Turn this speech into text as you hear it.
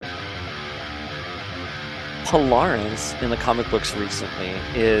Polaris in the comic books recently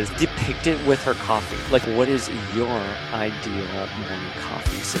is depicted with her coffee. Like, what is your ideal morning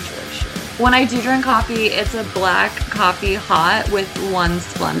coffee situation? When I do drink coffee, it's a black coffee hot with one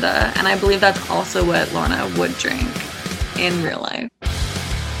Splenda. And I believe that's also what Lorna would drink in real life.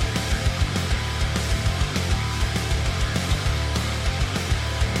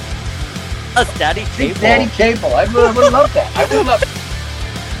 A daddy cable. Daddy cable. I would love that. I would love it.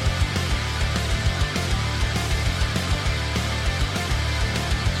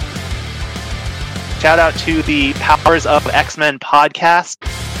 Shout out to the Powers of X-Men podcast.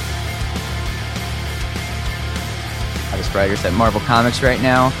 Hottest writers at Marvel Comics right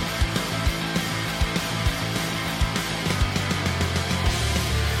now.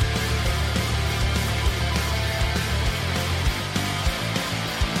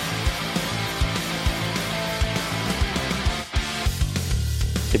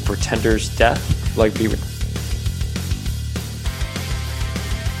 The Pretender's death, like be.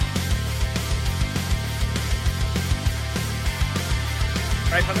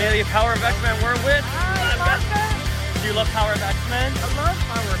 Right, familia, Power of X-Men, we're with. Do you love Power of X-Men? I love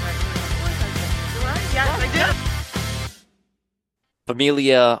Power of X-Men. Of course I do. Do I? Yes, I do.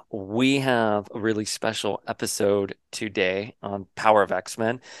 Familia, we have a really special episode today on Power of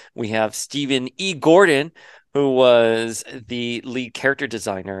X-Men. We have Stephen E. Gordon, who was the lead character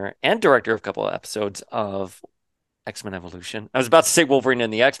designer and director of a couple of episodes of X-Men Evolution. I was about to say Wolverine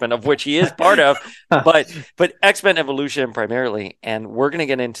and the X-Men, of which he is part of, but X-Men Evolution primarily. And we're going to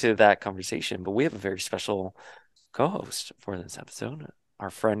get into that conversation. But we have a very special co-host for this episode,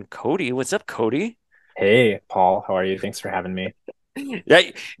 our friend Cody. What's up, Cody? Hey, Paul. How are you? Thanks for having me. Yeah,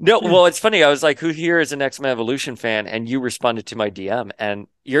 no, well, it's funny. I was like, who here is an X-Men Evolution fan? And you responded to my DM, and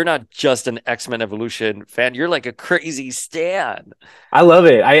you're not just an X-Men Evolution fan. You're like a crazy stan. I love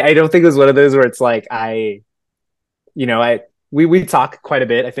it. I don't think it was one of those where it's like we talk quite a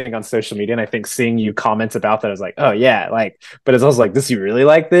bit, I think, on social media, and I think seeing you comment about that, I was like, oh yeah, like, but it's also like, does he really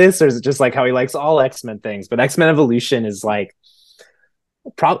like this, or is it just like how he likes all X-Men things? But X-Men Evolution is like,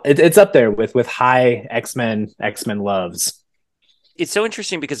 it's up there with high X-Men loves. It's so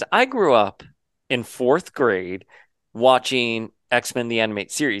interesting because I grew up in fourth grade watching X-Men the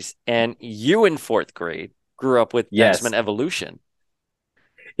animated series, and you in fourth grade grew up with X-Men Evolution.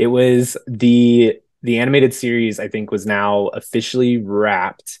 It was the animated series, I think, was now officially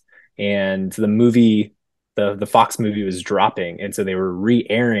wrapped, and the movie, the Fox movie, was dropping, and so they were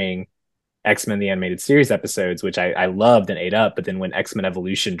re-airing X-Men the animated series episodes, which I loved and ate up. But then when X-Men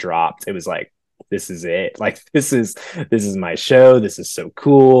Evolution dropped, it was like, this is it. Like, this is my show. This is so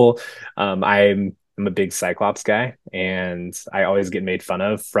cool. I'm a big Cyclops guy, and I always get made fun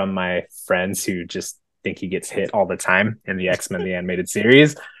of from my friends who just think he gets hit all the time in the X-Men the animated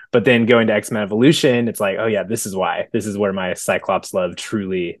series. But then going to X-Men Evolution, it's like, oh yeah, this is why. This is where my Cyclops love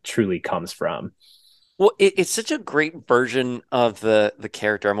truly comes from. Well, it's such a great version of the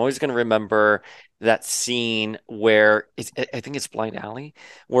character. I'm always going to remember that scene where I think it's Blind Alley,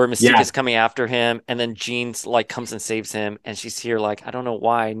 where Mystique is coming after him, and then Jean's like comes and saves him, and she's here like, I don't know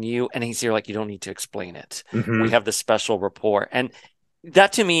why, and he's here like, you don't need to explain it. Mm-hmm. We have this special rapport, and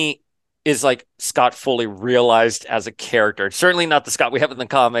that to me is like Scott fully realized as a character. Certainly not the Scott we have in the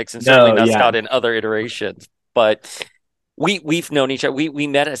comics, and certainly not Scott in other iterations. But we've known each other. We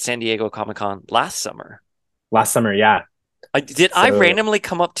met at San Diego Comic-Con last summer. Yeah. I randomly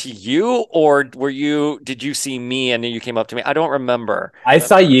come up to you, or did you see me and then you came up to me? I don't remember. I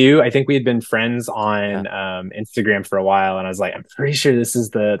saw you. I think we had been friends on Instagram for a while, and I was like, I'm pretty sure this is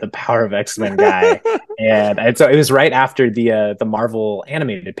the Power of X-Men guy. and so it was right after the Marvel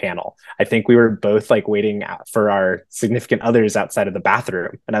animated panel. I think we were both like waiting for our significant others outside of the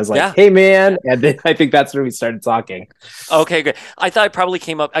bathroom, and I was like, hey man, and then I think that's where we started talking. Okay, good. I thought I probably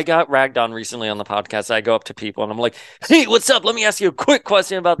came up. I got ragged on recently on the podcast. I go up to people and I'm like, hey, what's up? Let me ask you a quick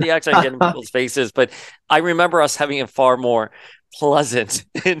question about the X-Men, get in people's faces. But I remember us having a far more pleasant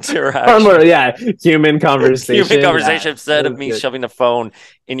interaction. Far more, human conversation. Instead of me shoving the phone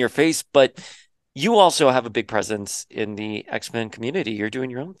in your face. But you also have a big presence in the X-Men community. You're doing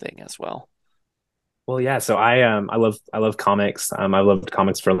your own thing as well. Well, yeah. So I love comics. I loved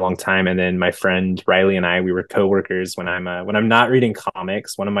comics for a long time, and then my friend Riley and we were coworkers. When I'm not reading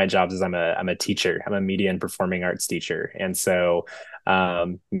comics, one of my jobs is I'm a teacher. I'm a media and performing arts teacher, and so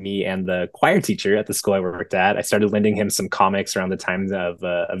me and the choir teacher at the school I worked at, I started lending him some comics around the time of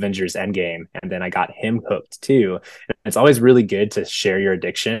Avengers Endgame, and then I got him hooked too. And it's always really good to share your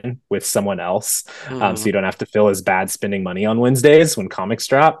addiction with someone else, so you don't have to feel as bad spending money on Wednesdays when comics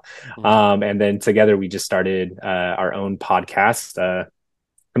drop. And then together we just started our own podcast.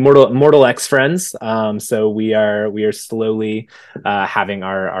 Immortal X-Friends. So we are slowly having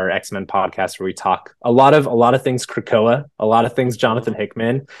our X-Men podcast where we talk a lot of things Krakoa, a lot of things Jonathan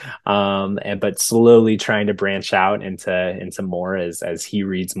Hickman, but slowly trying to branch out into more as he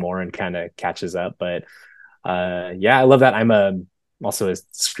reads more and kind of catches up. But yeah, I love that. I'm also a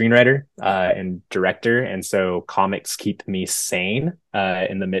screenwriter and director, and so comics keep me sane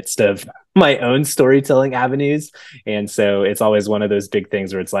in the midst of my own storytelling avenues. And so it's always one of those big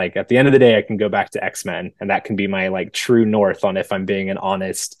things where it's like at the end of the day, I can go back to X-Men, and that can be my like true north on if I'm being an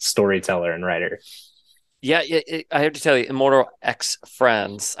honest storyteller and writer. Yeah, I have to tell you, Immortal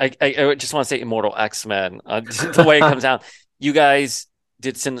X-Friends. I just want to say Immortal X-Men. The way it comes out, you guys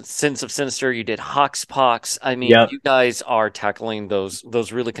did Sins of Sinister. You did Hoxpox. I mean, you guys are tackling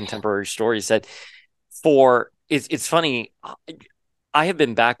those really contemporary stories that it's funny. I have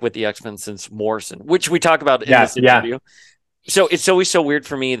been back with the X-Men since Morrison, which we talk about in this interview. So it's always so weird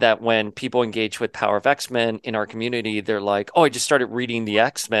for me that when people engage with Power of X-Men in our community, they're like, "Oh, I just started reading the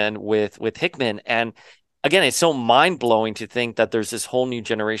X-Men with Hickman." And again, it's so mind blowing to think that there's this whole new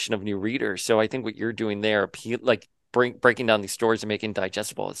generation of new readers. So I think what you're doing there, breaking down these stories and making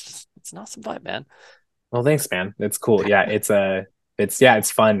digestible, it's an awesome vibe, man. Well, thanks, man. It's cool. Yeah, it's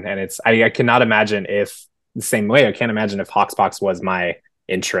fun, and I cannot imagine if the same way I can't imagine if Hoxpox was my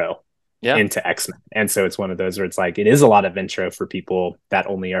intro into X-Men. And so it's one of those where it's like it is a lot of intro for people that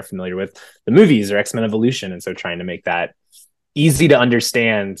only are familiar with the movies or X-Men Evolution, and so trying to make that easy to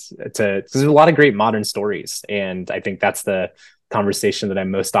understand because there's a lot of great modern stories, and I think that's the conversation that I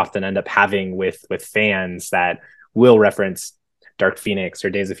most often end up having with fans that will reference Dark Phoenix or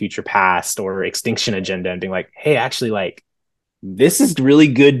Days of Future Past or Extinction Agenda and being like, hey, actually, like, this is really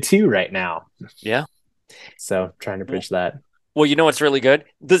good too right now. Yeah. So trying to bridge that. Well, you know what's really good?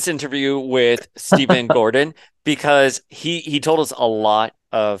 This interview with Stephen Gordon, because he told us a lot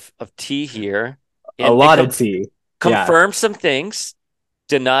of tea here. A lot of tea. Confirmed some things.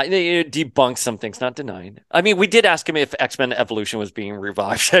 Debunk some things, not denied. I mean, we did ask him if X-Men Evolution was being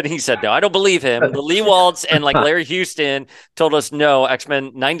revived, and he said no. I don't believe him. The Lee Waltz and like Larry Houston told us no,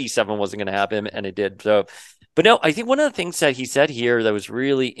 X-Men 97 wasn't going to happen, and it did. So, but no, I think one of the things that he said here that was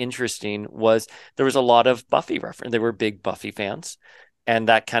really interesting was there was a lot of Buffy reference. They were big Buffy fans, and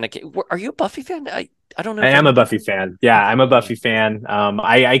that kind of are you a Buffy fan? I don't know. I am a Buffy fan. Yeah, I'm a Buffy fan.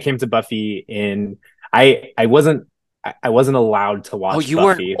 I came to Buffy in I wasn't allowed to watch. Oh, you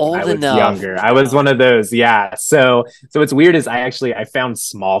Buffy weren't old I was enough. Younger. I was one of those. Yeah. So what's weird is I found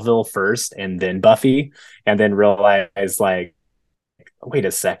Smallville first and then Buffy, and then realized like, wait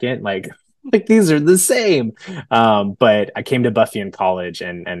a second, like these are the same. But I came to Buffy in college,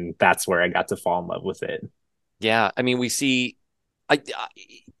 and that's where I got to fall in love with it. Yeah, I mean, we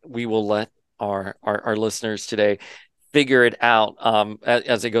will let our listeners today figure it out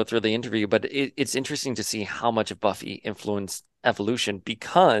as they go through the interview, but it's interesting to see how much of Buffy influenced Evolution,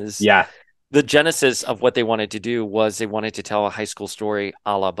 because the genesis of what they wanted to do was they wanted to tell a high school story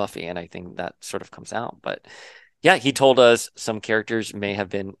a la Buffy, and I think that sort of comes out. But yeah, he told us some characters may have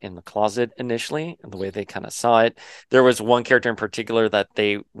been in the closet initially, and the way they kind of saw it. There was one character in particular that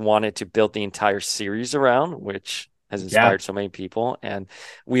they wanted to build the entire series around, which has inspired so many people. And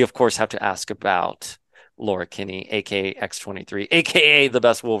we, of course, have to ask about Laura Kinney, aka X-23, aka the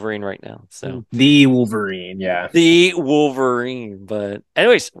best Wolverine right now. So the Wolverine, the Wolverine. But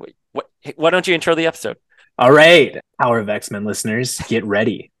anyways, why don't you intro the episode? All right, Power of X-Men listeners, get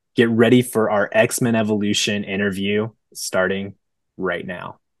ready for our X-Men Evolution interview starting right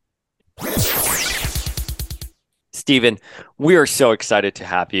now. Stephen, we are so excited to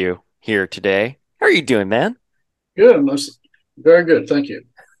have you here today. How are you doing, man? Good, very good, thank you.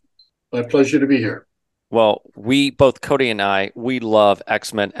 My pleasure to be here. Well, Cody and I, we love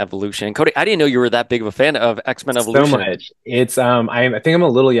X-Men Evolution. Cody, I didn't know you were that big of a fan of X-Men Evolution. So much. It's I think I'm a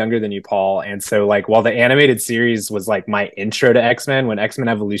little younger than you, Paul. And so like while the animated series was like my intro to X-Men, when X-Men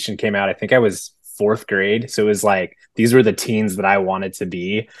Evolution came out, I think I was 4th grade. So it was like these were the teens that I wanted to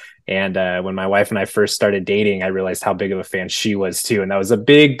be. And when my wife and I first started dating, I realized how big of a fan she was too. And that was a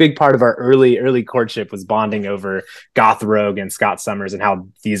big part of our early courtship, was bonding over Goth Rogue and Scott Summers and how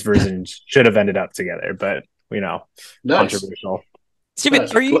these versions should have ended up together. But, controversial. Stephen,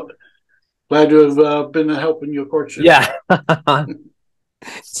 are you glad to have been helping your courtship? Yeah.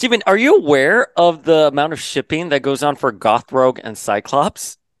 Stephen, are you aware of the amount of shipping that goes on for Goth Rogue and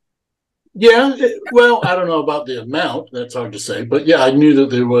Cyclops? Yeah, well, I don't know about the amount. That's hard to say. But yeah, I knew that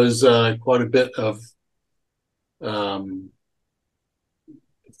there was quite a bit of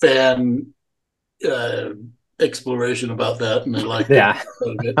fan exploration about that, and I liked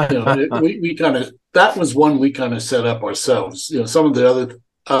it. We kind of, that was one we kind of set up ourselves. Some of the other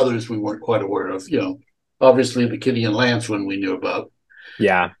others we weren't quite aware of. Obviously the Kitty and Lance one we knew about.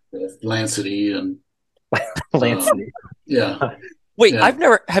 Yeah. Lancity and Lancity. Yeah. Wait,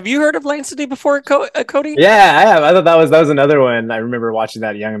 Yeah. have you heard of Lancity before, Cody? Yeah, I have. I thought that was another one. I remember watching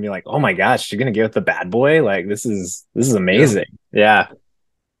that young and being like, "Oh my gosh, you're gonna get with the bad boy? Like this is amazing." Yeah.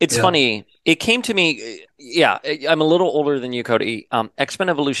 It's funny. It came to me. Yeah, I'm a little older than you, Cody. X-Men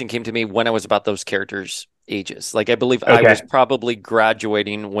Evolution came to me when I was about those characters' ages. Like I believe I was probably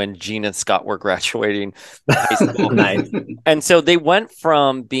graduating when Jean and Scott were graduating high school. Nice. And so they went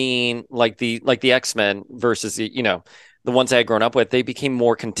from being like the X-Men versus the ones I had grown up with. They became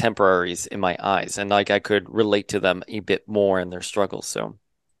more contemporaries in my eyes, and like I could relate to them a bit more in their struggles. So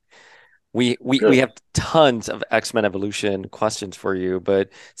we have tons of X-Men Evolution questions for you, but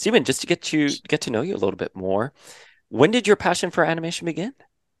Steven, just to get to know you a little bit more, when did your passion for animation begin?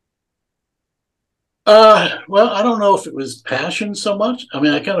 Well, I don't know if it was passion so much. I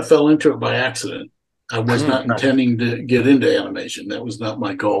mean, I kind of fell into it by accident. I was not intending to get into animation. That was not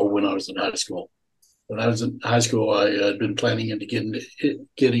my goal when I was in high school. When I was in high school, I had been planning into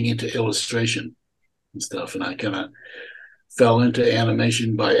getting into illustration and stuff, and I kind of fell into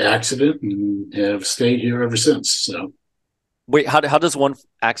animation by accident and have stayed here ever since. So, wait, how does one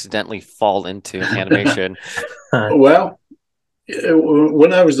accidentally fall into animation? Well,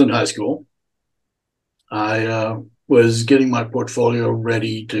 when I was in high school, I was getting my portfolio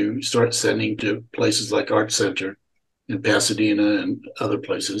ready to start sending to places like Art Center in Pasadena and other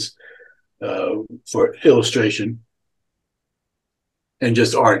places for illustration and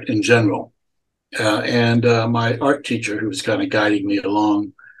just art in general. And my art teacher, who was kind of guiding me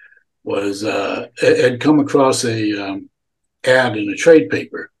along, had come across a ad in a trade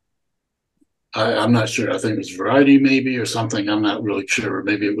paper. I'm not sure. I think it was Variety maybe or something. I'm not really sure.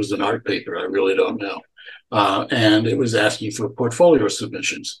 Maybe it was an art paper. I really don't know. And it was asking for portfolio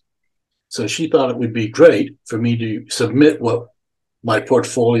submissions. So she thought it would be great for me to submit what my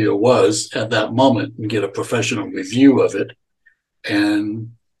portfolio was at that moment and get a professional review of it,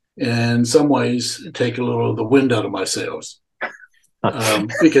 and in some ways take a little of the wind out of my sails.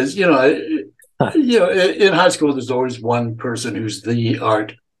 Because, in high school, there's always one person who's the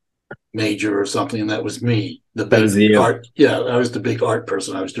art major or something, and that was me. The big art. Yeah, I was the big art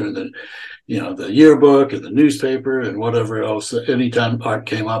person. I was doing the yearbook and the newspaper and whatever else. Anytime art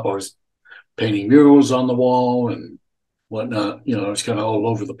came up, I was painting murals on the wall and whatnot. I was kind of all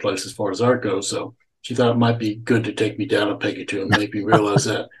over the place as far as art goes. So she thought it might be good to take me down a peg or two and make me realize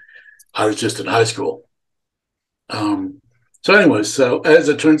that I was just in high school. So anyways, so as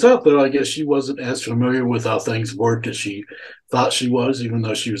it turns out, though, I guess she wasn't as familiar with how things worked as she thought she was, even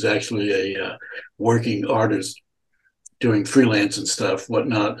though she was actually a working artist doing freelance and stuff,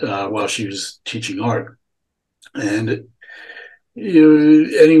 whatnot, while she was teaching art. And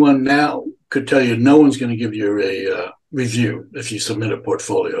anyone now could tell you no one's going to give you a review if you submit a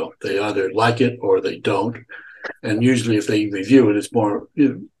portfolio. They either like it or they don't. And usually if they review it, it's more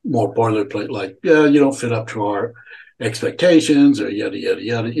boilerplate, like, yeah, you don't fit up to our expectations or yada, yada,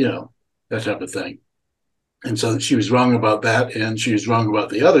 yada, that type of thing. And so she was wrong about that. And she was wrong about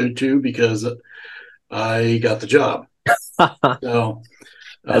the other two because I got the job. So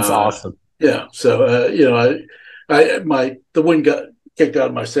that's awesome. Yeah. So, the wind got kicked out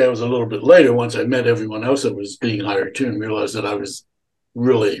of my sails a little bit later once I met everyone else that was being hired too and realized that I was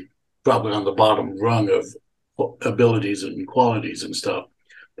really probably on the bottom rung of abilities and qualities and stuff.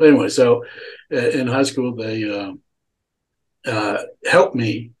 But anyway, so in high school, they helped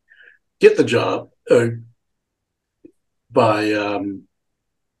me get the job or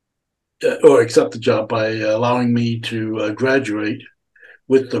accept the job by allowing me to graduate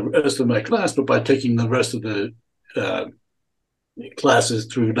with the rest of my class, but by taking the rest of the classes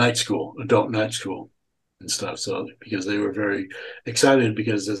through night school, adult night school and stuff. So because they were very excited,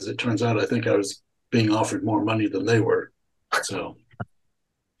 because as it turns out, I think I was being offered more money than they were. So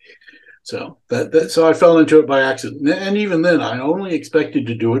I fell into it by accident. And even then, I only expected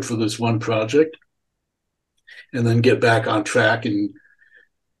to do it for this one project and then get back on track and,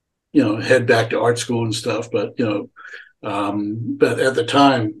 head back to art school and stuff. But, but at the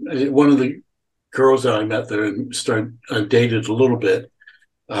time, one of the girls that I met there and dated a little bit,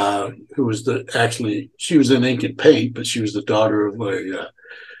 who was she was in ink and paint, but she was the daughter of a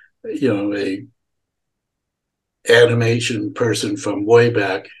animation person from way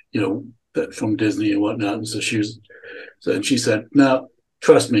back, from Disney and whatnot. And so she said, "No,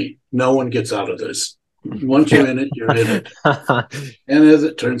 trust me, no one gets out of this. Once you're in it, you're in it." And as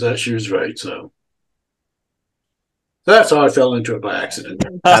it turns out, she was right. So that's how I fell into it by accident.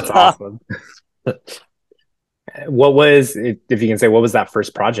 That's awesome. What was, if you can say, what was that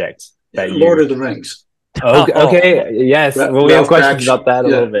first project that Lord of the Rings. Okay, okay, yes. Well, we have questions about that a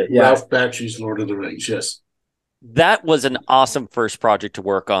little bit. Yeah, Ralph Bakshi's Lord of the Rings. Yes, that was an awesome first project to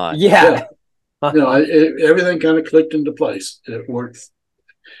work on. Yeah. Everything kind of clicked into place. It worked.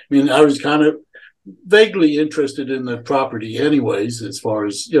 I mean, I was kind of vaguely interested in the property, anyways. As far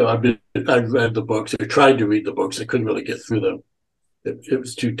as I've read the books or tried to read the books. I couldn't really get through them. It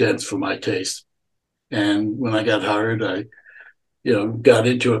was too dense for my taste. And when I got hired, I got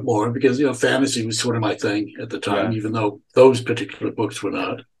into it more because fantasy was sort of my thing at the time, even though those particular books were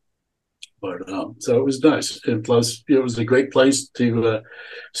not. But so it was nice, and plus it was a great place to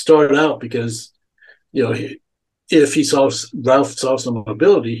start out because if Ralph saw some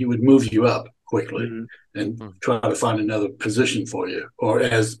ability, he would move you up quickly and try to find another position for you. Or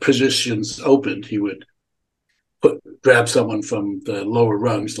as positions opened, he would grab someone from the lower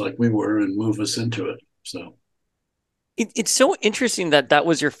rungs like we were and move us into it. So it's so interesting that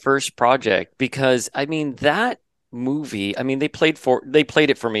was your first project, because I mean that movie, I mean they played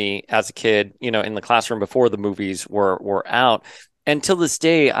it for me as a kid, in the classroom before the movies were out. And till this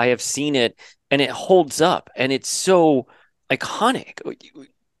day I have seen it and it holds up and it's so iconic.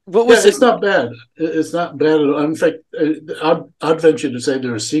 What was it? It's not bad. It's not bad at all. In fact, I'd venture to say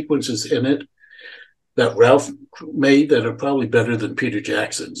there are sequences in it that Ralph made that are probably better than Peter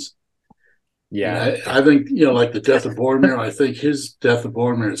Jackson's. Yeah, I think like the Death of Boromir. I think his Death of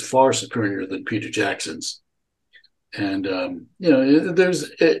Boromir is far superior than Peter Jackson's. And and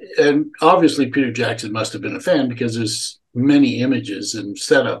obviously Peter Jackson must have been a fan because there's many images and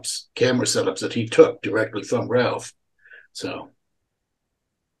camera setups that he took directly from Ralph. So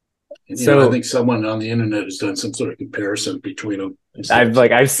I think someone on the internet has done some sort of comparison between them.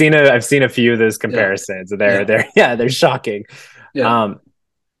 I've seen a few of those comparisons. They're shocking. Yeah.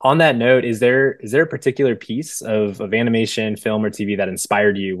 On that note, is there a particular piece of animation, film, or TV that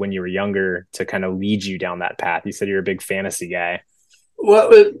inspired you when you were younger to kind of lead you down that path? You said you're a big fantasy guy.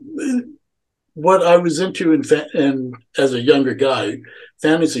 Well, what I was into and as a younger guy,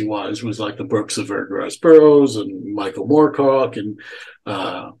 fantasy-wise, was like the books of Edgar Rice Burroughs and Michael Moorcock and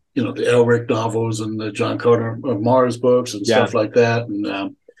the Elric novels and the John Carter of Mars books and stuff like that,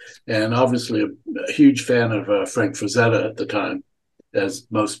 and obviously a huge fan of Frank Frazetta at the time, as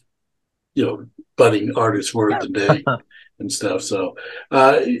most budding artists were at the day and stuff. So,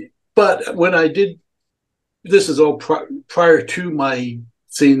 but when I did, this is all prior to my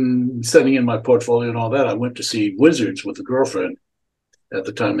sending in my portfolio and all that. I went to see Wizards with a girlfriend at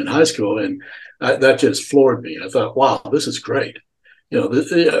the time in high school, and that just floored me. I thought, wow, this is great.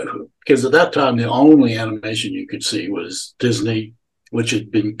 Because at that time the only animation you could see was Disney, which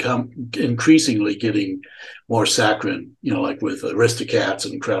had become increasingly getting more saccharine, like with Aristocats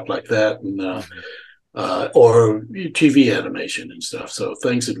and crap like that, and or TV animation and stuff. So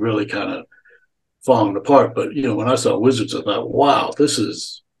things had really kind of fallen apart. But when I saw Wizards, I thought, wow,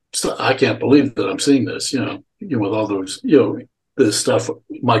 I can't believe that I'm seeing this. With all those, the stuff,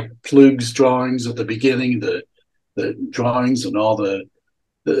 Mike Plug's drawings at the beginning, the drawings and all the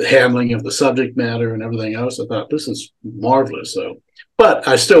handling of the subject matter and everything else. I thought this is marvelous. So, but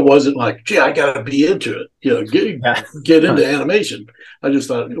I still wasn't like, gee, I got to be into it. Get into animation. I just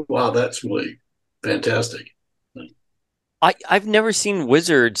thought, wow, that's really fantastic. I've never seen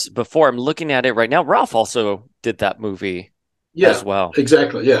Wizards before. I'm looking at it right now. Ralph also did that movie as well.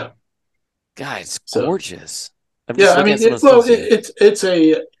 Exactly. Yeah. Guys, gorgeous.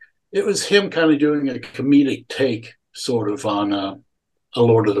 It was him kind of doing a comedic take sort of on a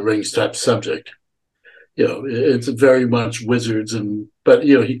Lord of the Rings type subject. It's very much wizards, but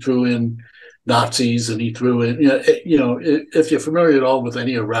he threw in Nazis and he threw in, if you're familiar at all with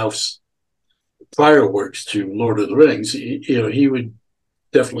any of Ralph's prior works to Lord of the Rings, he would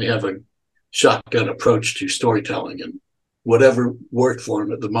definitely have a shotgun approach to storytelling, and whatever worked for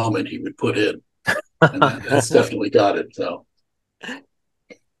him at the moment, he would put in. And that's definitely got it. So,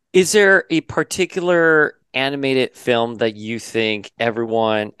 is there a particular animated film that you think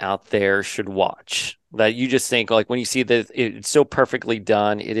everyone out there should watch, that you just think, like, when you see that it's so perfectly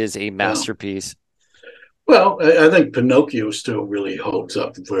done, it is a masterpiece? Well, I think Pinocchio still really holds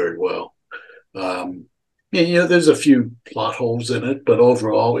up very well. There's a few plot holes in it, but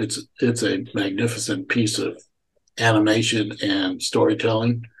overall it's a magnificent piece of animation and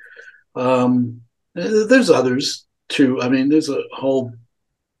storytelling. There's others too. I mean, there's a whole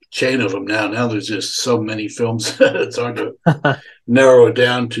chain of them now. Now there's just so many films it's hard to narrow it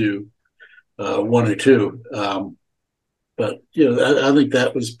down to one or two. But I think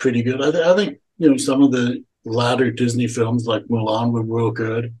that was pretty good. I think some of the latter Disney films like Mulan were real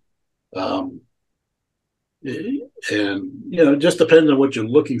good. And it just depends on what you're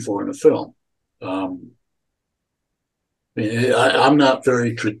looking for in a film. I'm not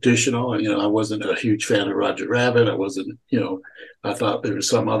very traditional. I wasn't a huge fan of Roger Rabbit. I wasn't, I thought there were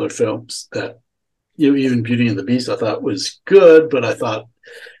some other films that, even Beauty and the Beast, I thought was good, but I thought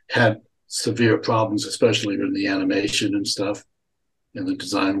had severe problems, especially in the animation and stuff and the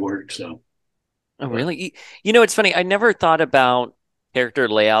design work. So, oh, really? It's funny. I never thought about character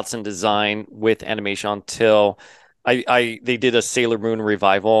layouts and design with animation until they did a Sailor Moon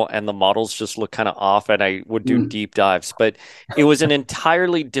revival, and the models just look kind of off, and I would do deep dives. But it was an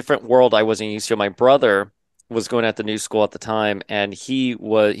entirely different world I wasn't used to. My brother was going at the new school at the time, and he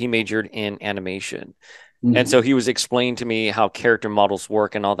majored in animation. And so he was explaining to me how character models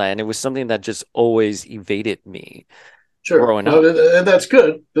work and all that. And it was something that just always evaded me. Sure. Growing up. And that's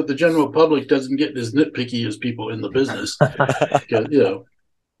good that the general public doesn't get as nitpicky as people in the business.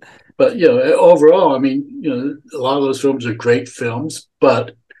 But, overall, I mean, a lot of those films are great films,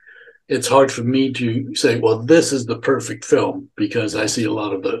 but it's hard for me to say, well, this is the perfect film, because I see a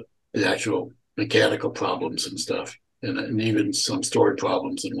lot of the actual mechanical problems and stuff, and even some story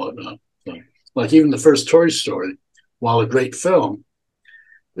problems and whatnot. So, like even the first Toy Story, while a great film,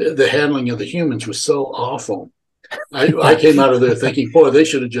 the handling of the humans was so awful. I came out of there thinking, boy, they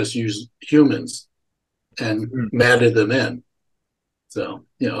should have just used humans and matted them in. So,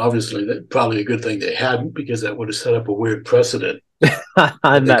 obviously, that's probably a good thing they hadn't, because that would have set up a weird precedent that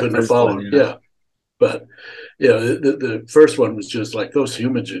they couldn't have followed. Yeah. But, the first one was just like, those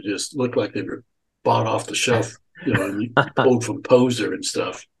humans just looked like they were bought off the shelf, and pulled from Poser and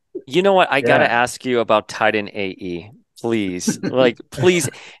stuff. You know what? I got to ask you about Titan AE. Please, please.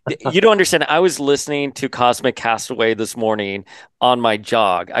 You don't understand. I was listening to Cosmic Castaway this morning on my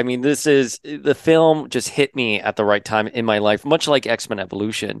jog. I mean, the film just hit me at the right time in my life, much like X-Men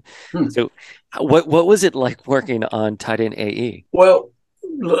Evolution. So what was it like working on Titan AE? Well,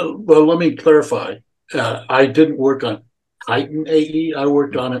 let me clarify. I didn't work on Titan AE. I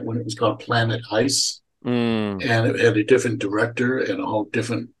worked on it when it was called Planet Ice. And it had a different director and a whole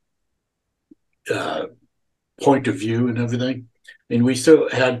different point of view and everything. And we still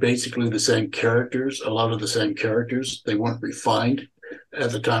had basically the same characters, a lot of the same characters. They weren't refined at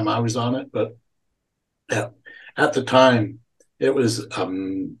the time I was on it, but at the time it was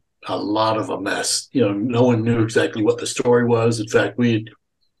a lot of a mess. No one knew exactly what the story was. In fact, we had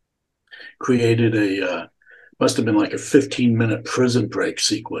created must have been like a 15-minute prison break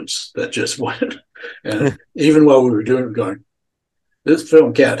sequence that just went. And even while we were doing it, going, this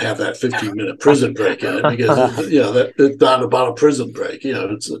film can't have that 15-minute prison break in it, because it's not about a prison break.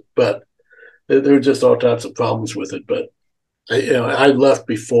 But there were just all types of problems with it. But I left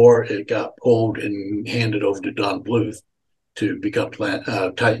before it got pulled and handed over to Don Bluth to become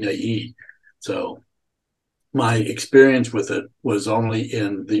Titan AE. So my experience with it was only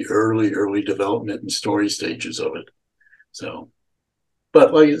in the early development and story stages of it. So,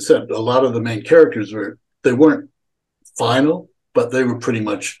 but like I said, a lot of the main characters weren't final, but they were pretty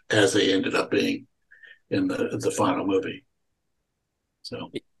much as they ended up being in the final movie. So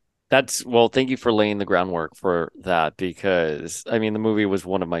thank you for laying the groundwork for that, because I mean, the movie was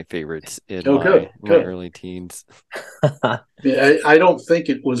one of my favorites in my early teens. I don't think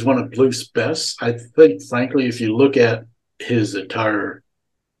it was one of Bluth's best. I think, frankly, if you look at his entire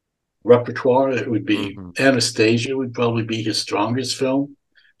repertoire, it would be Anastasia would probably be his strongest film,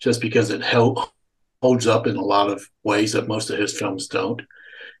 just because it holds up in a lot of ways that most of his films don't,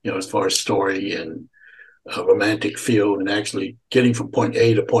 as far as story and romantic feel, and actually getting from point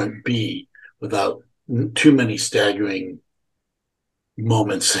A to point B without too many staggering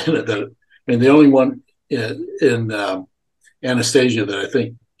moments in it. The only one in Anastasia that I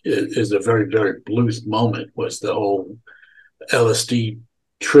think is a very, very Bluth moment was the whole LSD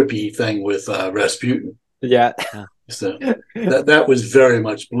trippy thing with Rasputin. Yeah. So that was very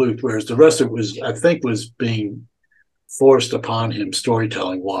much Bluth, whereas the rest of it was being forced upon him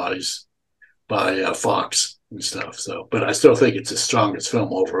storytelling wise by Fox and stuff. So, but I still think it's his strongest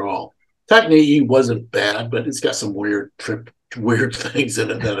film overall. Titan AE wasn't bad, but it's got some weird things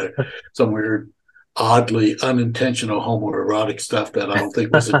in it that are some weird, oddly unintentional homoerotic stuff that I don't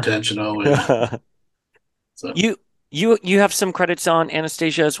think was intentional. So. You have some credits on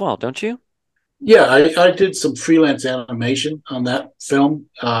Anastasia as well, don't you? Yeah, I did some freelance animation on that film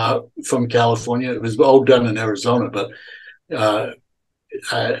from California. It was all done in Arizona, but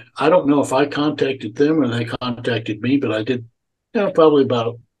I don't know if I contacted them or they contacted me, but I did probably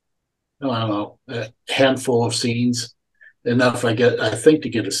about, I don't know, a handful of scenes, enough I think to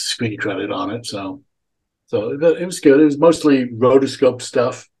get a screen credit on it. So it was good. It was motoscope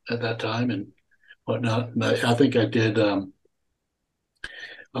stuff at that time and whatnot. I think I did a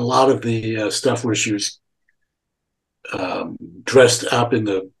lot of the stuff where she was dressed up in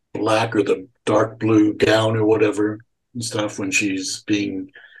the black or the dark blue gown or whatever and stuff when she's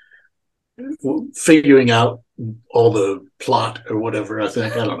figuring out all the plot or whatever. I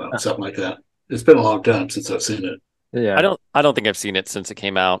don't know, something like that. It's been a long time since I've seen it. Yeah. I don't think I've seen it since it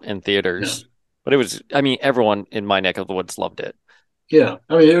came out in theaters. Yeah. But it was, I mean, everyone in my neck of the woods loved it. Yeah.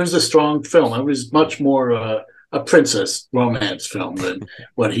 I mean, it was a strong film. It was much more a princess romance film than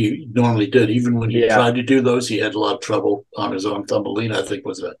what he normally did. Even when he tried to do those, he had a lot of trouble on his own. Thumbelina, I think,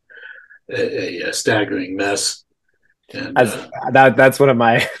 was a staggering mess. And that's one of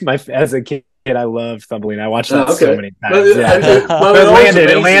my as a kid, I loved Thumbelina. I watched that so many times.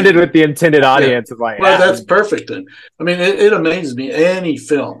 It landed with the intended audience of like. Well, that's perfect. Then I mean, it amazes me. Any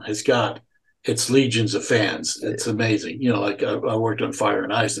film has got its legions of fans. It's amazing. You know, like I worked on Fire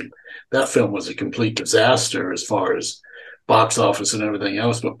and Ice, and that film was a complete disaster as far as box office and everything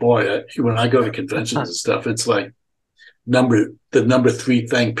else. But boy, when I go to conventions and stuff, it's like the number 3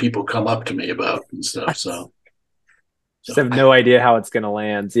 thing people come up to me about and stuff. So just have no idea how it's going to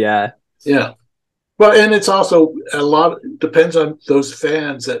land. Yeah. Yeah. Well, and it's also depends on those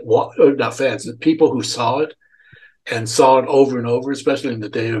fans the people who saw it and saw it over and over, especially in the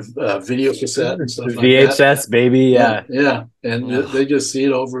day of video cassette and stuff like that. VHS, baby. Yeah. Yeah. And they just see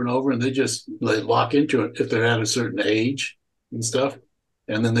it over and over and they lock into it if they're at a certain age and stuff.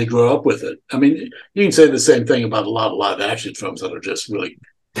 And then they grow up with it. I mean, you can say the same thing about a lot of live action films that are just really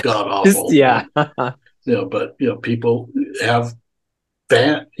god awful. Yeah. But people have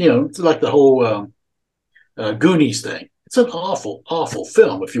it's like the whole Goonies thing. It's an awful, awful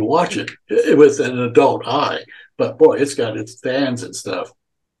film if you watch it with an adult eye. But boy, it's got its fans and stuff.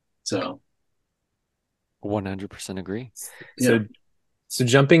 So 100% agree. So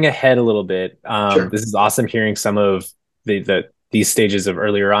jumping ahead a little bit, Sure. This is awesome hearing some of these stages of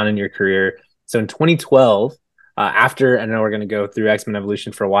earlier on in your career. So in 2012, after, I know we're going to go through X-Men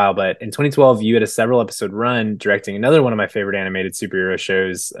Evolution for a while, but in 2012, you had a several episode run directing another one of my favorite animated superhero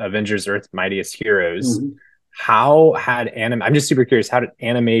shows, Avengers Earth's Mightiest Heroes. Mm-hmm. I'm just super curious, how did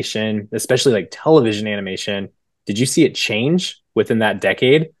animation, especially like television animation, did you see it change within that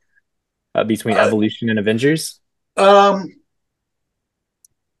decade between Evolution and Avengers? Well,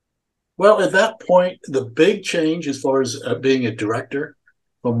 at that point, the big change as far as being a director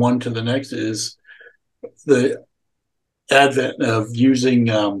from one to the next is the advent of using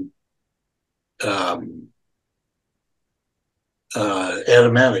animatics.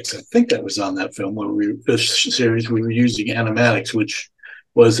 I think that was on that film this series we were using animatics, which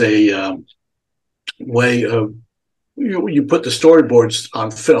was a way of you put the storyboards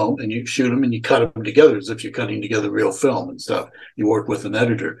on film and you shoot them and you cut them together as if you're cutting together real film and stuff. You work with an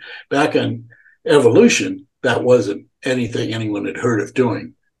editor. Back on Evolution, that wasn't anything anyone had heard of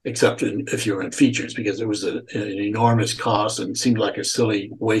doing, except if you were in features, because it was an enormous cost and seemed like a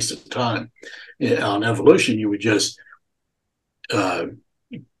silly waste of time. On Evolution, you would just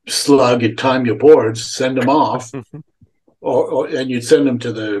slug and time your boards, send them off, and you'd send them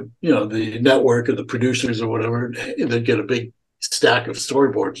to the network or the producers or whatever, and they'd get a big stack of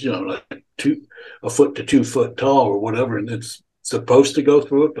storyboards, like 1 foot to 2 foot tall or whatever, and it's supposed to go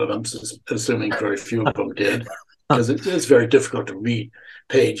through it, but I'm assuming very few of them did, because it's very difficult to read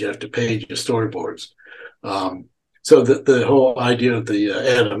page after page of storyboards. So the whole idea of the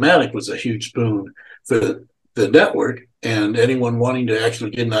animatic was a huge boon for the network and anyone wanting to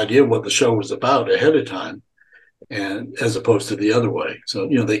actually get an idea of what the show was about ahead of time, and as opposed to the other way. So,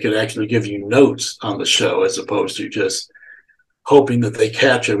 they could actually give you notes on the show as opposed to just hoping that they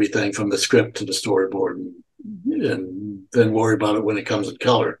catch everything from the script to the storyboard and then worry about it when it comes in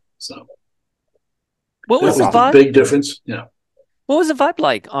color. So what was the vibe? Big difference. Yeah. What was the vibe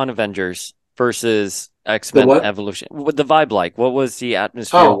like on Avengers versus X-Men Evolution? What the vibe like? What was the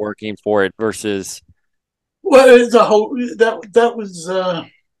atmosphere working for it versus? Well, it's a whole that was on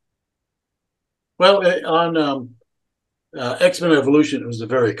X-Men Evolution. It was a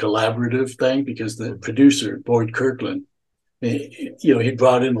very collaborative thing because the producer Boyd Kirkland, he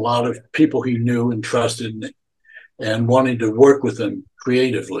brought in a lot of people he knew and trusted and wanted to work with them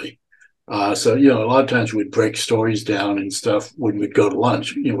creatively. So, a lot of times we'd break stories down and stuff when we'd go to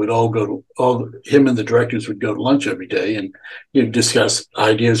lunch. We'd him and the directors would go to lunch every day and discuss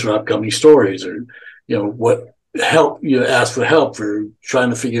ideas for upcoming stories or, what help, ask for help for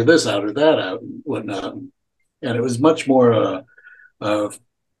trying to figure this out or that out and whatnot. And it was much more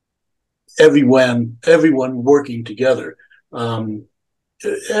everyone working together. Avengers,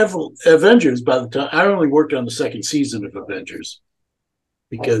 by the time I only worked on the second season of Avengers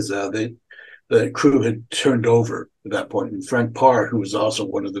because the crew had turned over at that point. And Frank Parr, who was also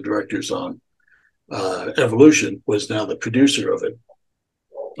one of the directors on Evolution, was now the producer of it,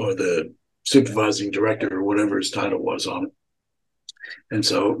 or the supervising director, or whatever his title was on it. And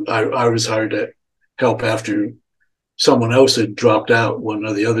so I was hired to help after someone else had dropped out. One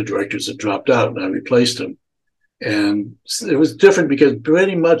of the other directors had dropped out, and I replaced him. And it was different because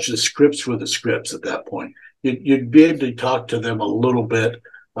pretty much the scripts were the scripts at that point. You'd be able to talk to them a little bit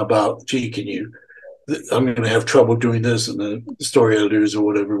about, gee, I'm going to have trouble doing this, and the story editors or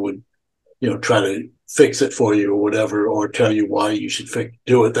whatever would, try to fix it for you or whatever, or tell you why you should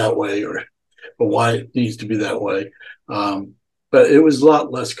do it that way, or why it needs to be that way. But it was a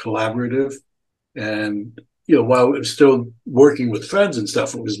lot less collaborative, and while it was still working with friends and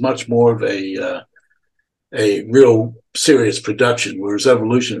stuff, it was much more of a real serious production. Whereas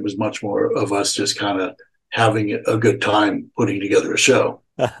Evolution, it was much more of us just kind of having a good time putting together a show.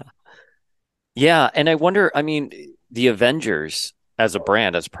 Yeah, and I wonder, I mean, the Avengers as a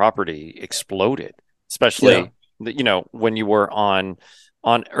brand, as property, exploded, especially when you were on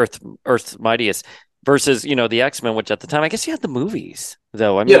Earth's Mightiest versus the X-Men, which at the time, I guess you had the movies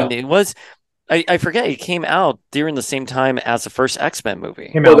though. I mean, it was. I forget, it came out during the same time as the first X-Men movie.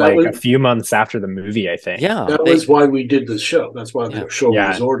 Came out a few months after the movie, I think. Yeah, that was why we did the show. That's why the show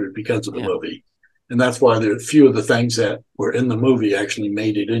was ordered, because of the movie, and that's why there are a few of the things that were in the movie actually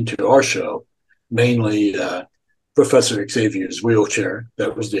made it into our show. Mainly Professor Xavier's wheelchair.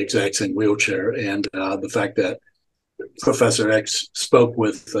 That was the exact same wheelchair. And the fact that Professor X spoke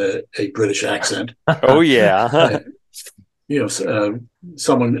with a British accent. Oh, yeah.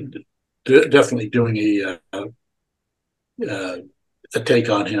 Someone definitely doing a take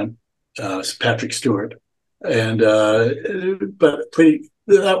on him, Patrick Stewart. And but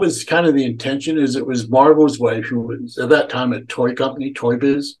that was kind of the intention, is it was Marvel's way, who was at that time a toy company, Toy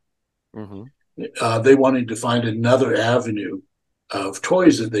Biz. Mm-hmm. They wanted to find another avenue of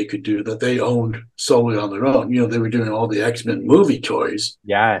toys that they could do that they owned solely on their own. They were doing all the X-Men movie toys,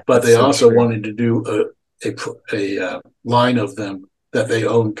 but they also wanted to do a line of them that they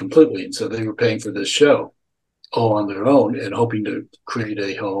owned completely. And so they were paying for this show all on their own and hoping to create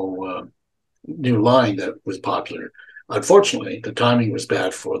a whole new line that was popular. Unfortunately, the timing was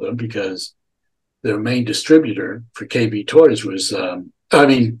bad for them because their main distributor for KB Toys was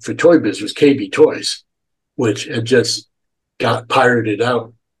for Toy Biz was KB Toys, which had just got pirated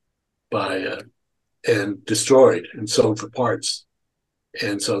out by and destroyed and sold for parts.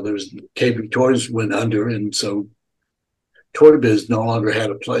 And so KB Toys went under, and so Toy Biz no longer had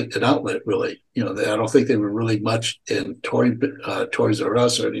an outlet, really. I don't think they were really much in Toys R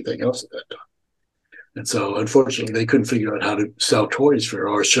Us or anything else at that time. And so, unfortunately, they couldn't figure out how to sell toys for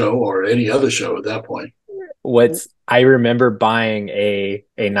our show or any other show at that point. I remember buying a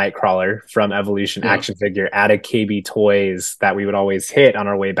Nightcrawler from Evolution action figure at a KB Toys that we would always hit on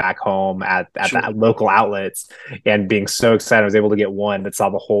our way back home at the local outlets, and being so excited I was able to get one that saw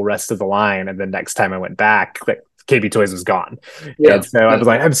the whole rest of the line. And then next time I went back, KB Toys was gone. Yeah. And so I was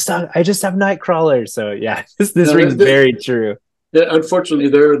like, I'm stuck. I just have Nightcrawler. So yeah, this rings very true. Yeah, unfortunately,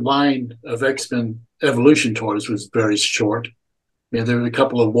 their line of X-Men Evolution toys was very short. There were a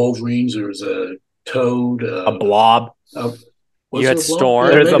couple of Wolverines. There was a Toad, a Blob. You had Storm.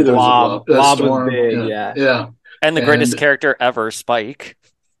 Yeah, there's a Blob. Blob was big. Yeah. And the greatest character ever, Spike.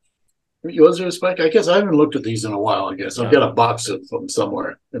 Was there a Spike? I guess I haven't looked at these in a while. I guess I've got a box of them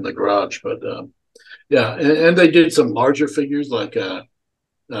somewhere in the garage. But and they did some larger figures, like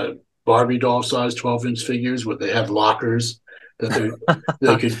Barbie doll size 12-inch figures, where they had lockers that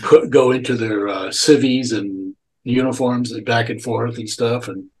they could go into their civvies and uniforms back and forth and stuff.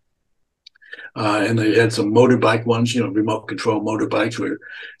 And they had some motorbike ones, remote control motorbikes where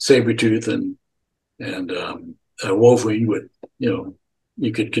Sabretooth and Wolverine would, you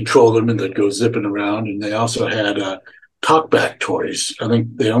could control them and they'd go zipping around. And they also had talkback toys. I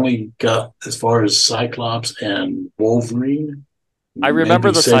think they only got as far as Cyclops and Wolverine. I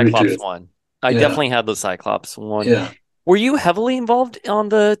remember the Cyclops one. I definitely had the Cyclops one. Yeah. Were you heavily involved on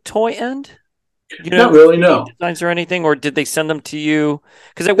the toy end? Not really, no. Designs or anything, or did they send them to you?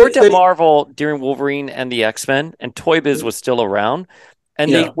 Because I worked at Marvel during Wolverine and the X-Men, and Toy Biz was still around,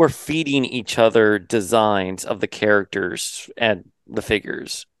 and they were feeding each other designs of the characters and the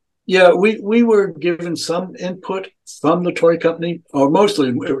figures. Yeah, we were given some input from the toy company, or mostly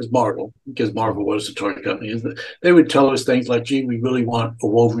it was Marvel, because Marvel was the toy company. They would tell us things like, gee, we really want a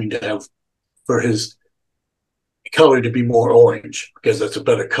Wolverine to have, for his color to be more orange, because that's a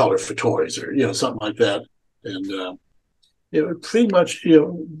better color for toys, or something like that. And pretty much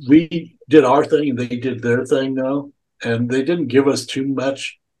we did our thing and they did their thing, though, and they didn't give us too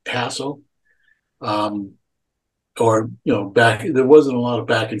much hassle. or back, there wasn't a lot of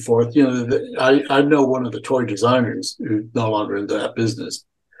back and forth. I know one of the toy designers who's no longer in that business,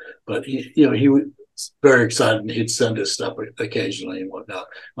 but he was very excited, and he'd send us stuff occasionally and whatnot.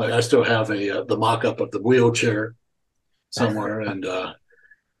 Like, I still have the mock-up of the wheelchair somewhere, and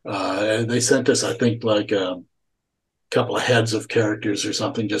they sent us, I think, like a couple of heads of characters or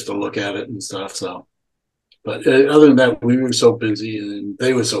something just to look at it and stuff. So, but other than that, we were so busy, and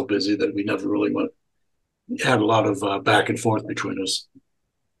they were so busy that we never really had a lot of back and forth between us.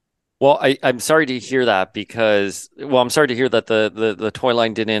 Well, I'm sorry to hear that I'm sorry to hear that the toy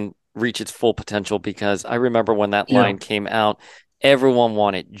line didn't reach its full potential, because I remember when that line came out, everyone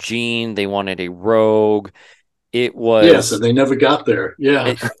wanted Jean, they wanted a Rogue. It was... Yes, and they never got there.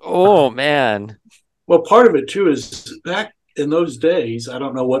 Yeah. Oh, man. Well, part of it, too, is back in those days, I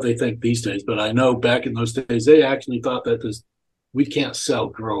don't know what they think these days, but I know back in those days, they actually thought that we can't sell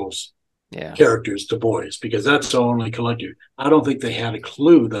girls characters to boys, because that's the only collector. I don't think they had a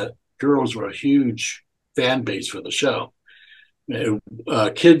clue that girls were a huge fan base for the show.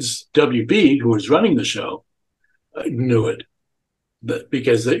 Kids WB, who was running the show, knew it,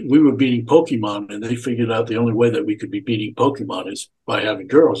 because we were beating Pokemon, and they figured out the only way that we could be beating Pokemon is by having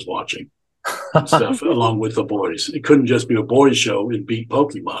girls watching and stuff along with the boys. It couldn't just be a boys show and beat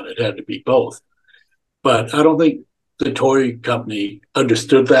Pokemon. It had to be both. But I don't think the toy company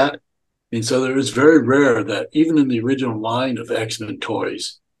understood that. And so it was very rare that even in the original line of X-Men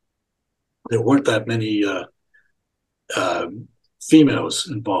toys, there weren't that many females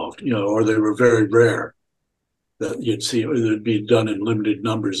involved, or they were very rare that you'd see, or it'd be done in limited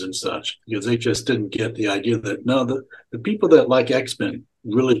numbers and such, because they just didn't get the idea that, no, the people that like X-Men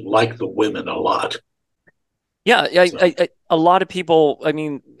really like the women a lot. Yeah, a lot of people, I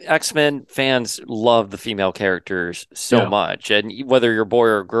mean, X-Men fans love the female characters so much, and whether you're a boy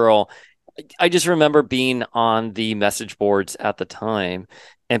or a girl, I just remember being on the message boards at the time,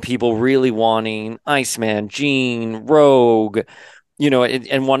 and people really wanting Iceman, Jean, Rogue,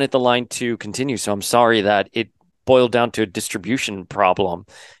 and wanted the line to continue. So I'm sorry that it boiled down to a distribution problem,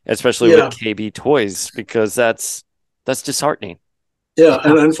 especially with KB Toys, because that's disheartening. Yeah,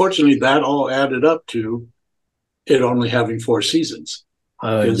 and unfortunately, that all added up to it only having 4 seasons.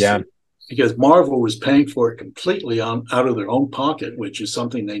 Because Marvel was paying for it completely out of their own pocket, which is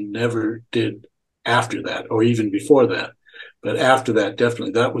something they never did after that, or even before that. But after that,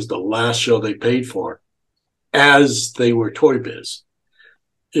 definitely, that was the last show they paid for, as they were Toy Biz.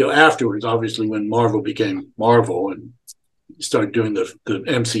 Afterwards, obviously, when Marvel became Marvel and started doing the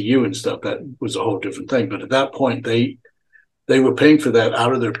MCU and stuff, that was a whole different thing. But at that point, they were paying for that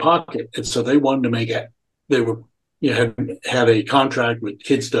out of their pocket, and so they wanted to make it. They were had a contract with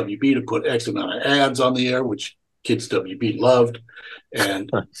Kids WB to put X amount of ads on the air, which Kids WB loved, and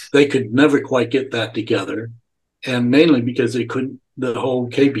they could never quite get that together, and mainly because they couldn't, the whole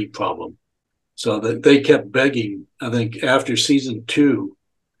KB problem. So that they kept begging. I think after season 2,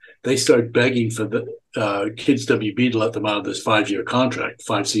 they started begging for the Kids WB to let them out of this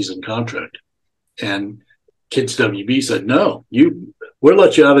 5-season contract, and Kids WB said, "No, we'll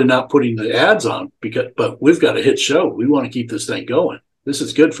let you out of not putting the ads on, but we've got a hit show. We want to keep this thing going. This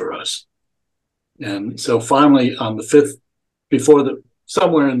is good for us." And so finally, on the 5th,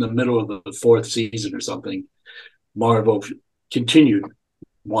 somewhere in the middle of the 4th season or something, Marvel continued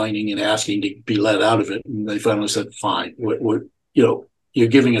whining and asking to be let out of it, and they finally said, "Fine, you're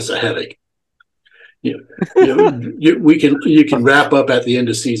giving us a headache. You can wrap up at the end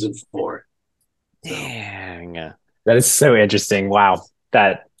of season 4." Dang. That is so interesting. Wow.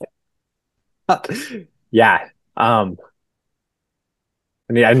 That, yeah. I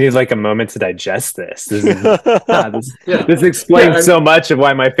need like a moment to digest this. This explains so much of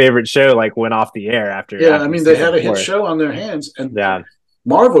why my favorite show went off the air after. Yeah, they had a hit show on their hands, and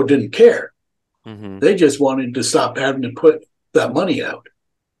Marvel didn't care. Mm-hmm. They just wanted to stop having to put that money out.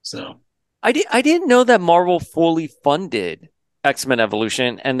 So I didn't know that Marvel fully funded X-Men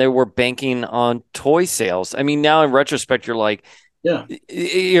Evolution, and they were banking on toy sales. I mean, now in retrospect, you're like,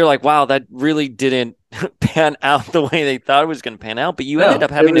 wow, that really didn't pan out the way they thought it was going to pan out. But you ended up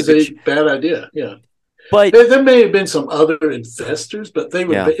having a bad idea. Yeah, but there may have been some other investors, but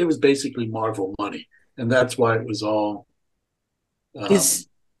it was basically Marvel money, and that's why it was all. Is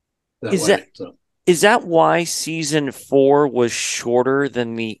that why season 4 was shorter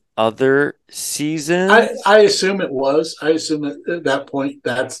than the other seasons? I assume it was. I assume at that point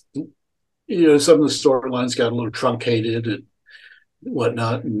that's some of the storylines got a little truncated and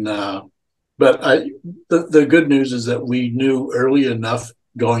whatnot. And but the good news is that we knew early enough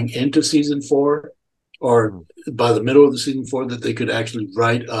going into season 4, or by the middle of the season 4, that they could actually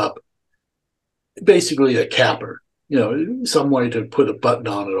write up basically a capper, some way to put a button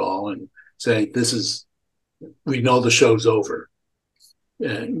on it all and say, we know the show's over.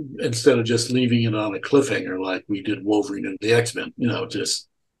 And instead of just leaving it on a cliffhanger like we did Wolverine and the X-Men, just.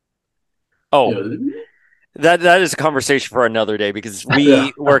 That is a conversation for another day, because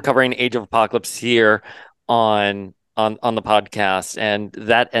we were covering Age of Apocalypse here on the podcast, and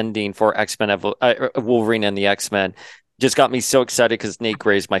that ending for X-Men Wolverine and the X-Men just got me so excited because Nate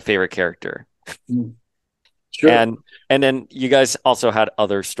Gray is my favorite character. Sure. And then you guys also had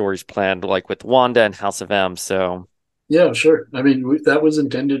other stories planned, like with Wanda and House of M. So yeah, sure. I mean, that was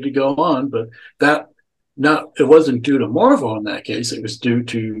intended to go on, but it wasn't due to Marvel in that case. It was due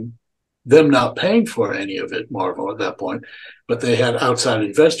to them not paying for any of it, Marvel, at that point. But they had outside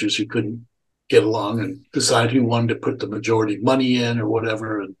investors who couldn't get along and decide who wanted to put the majority money in or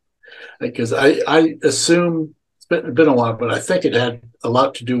whatever. And because I assume it's been a while, but I think it had a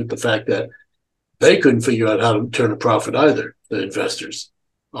lot to do with the fact that they couldn't figure out how to turn a profit either, the investors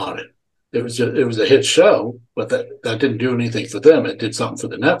on it. It was a hit show, but that didn't do anything for them. It did something for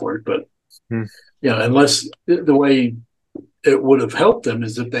the network, but unless the way it would have helped them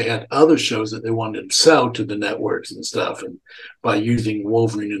is if they had other shows that they wanted to sell to the networks and stuff, and by using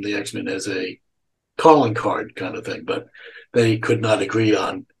Wolverine and the X-Men as a calling card kind of thing. But they could not agree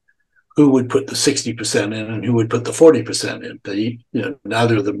on who would put the 60% in and who would put the 40% in. They,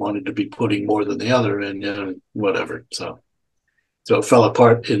 neither of them wanted to be putting more than the other, and whatever. So it fell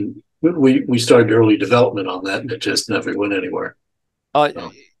apart. We started early development on that, and it just never went anywhere.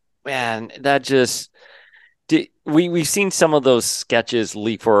 Man, that just. We've seen some of those sketches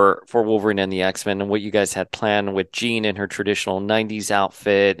leak for Wolverine and the X-Men, and what you guys had planned with Jean in her traditional 90s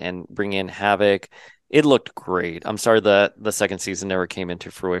outfit and bring in Havoc. It looked great. I'm sorry the second season never came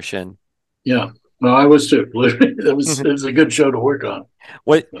into fruition. Yeah, no, I was too. It was a good show to work on.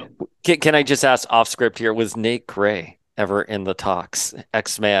 Can I just ask off script here? Was Nate Gray ever in the talks?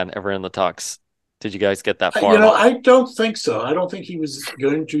 X-Man ever in the talks? Did you guys get that far? I don't think so. I don't think he was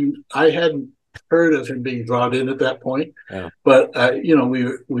going to. I hadn't heard of him being brought in at that point. Yeah. But we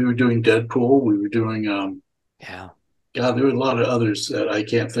were doing Deadpool. We were doing God, there were a lot of others that I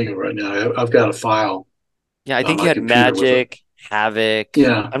can't think of right now. I've got a file. Yeah, I think you had Magic, Havoc.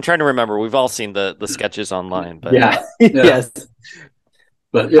 Yeah. I'm trying to remember. We've all seen the sketches online, but yes.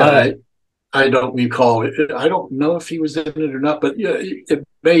 But I don't recall it. I don't know if he was in it or not, but it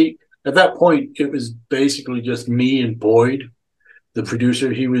may at that point it was basically just me and Boyd, the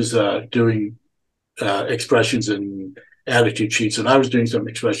producer. He was doing expressions and attitude sheets, and I was doing some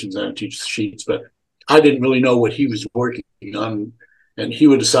expressions and attitude sheets, but I didn't really know what he was working on, and he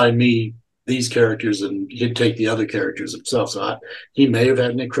would assign me these characters and he'd take the other characters himself. So he may have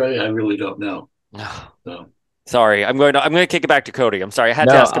had Nick Gray. I really don't know. So. Sorry, I'm going to kick it back to Cody. I'm sorry, I had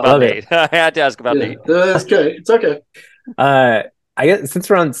to ask about Nate. I had to ask about Nate. That's okay. It's okay. I guess since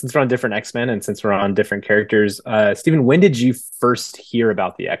we're on different X-Men and since we're on different characters, Stephen, when did you first hear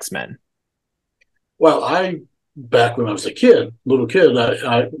about the X-Men? Well, back when I was little kid,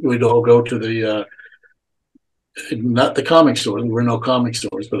 we'd all go to the not the comic store. There were no comic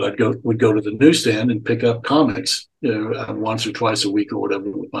stores, but would go to the newsstand and pick up comics, once or twice a week or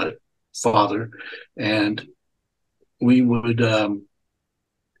whatever with my father, and we would. I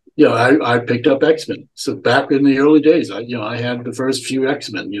picked up X-Men. So back in the early days, I had the first few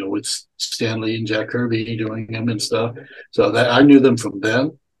X-Men, with Stan Lee and Jack Kirby doing them and stuff. So that I knew them from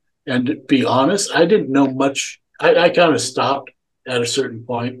then. And to be honest, I didn't know much. I kind of stopped at a certain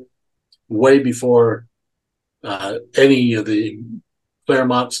point, way before any of the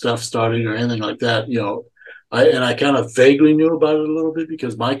Claremont stuff started or anything like that. I kind of vaguely knew about it a little bit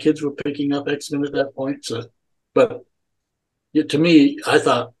because my kids were picking up X-Men at that point. So, but to me, I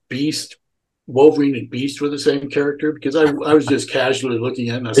thought Wolverine and Beast were the same character because I was just casually looking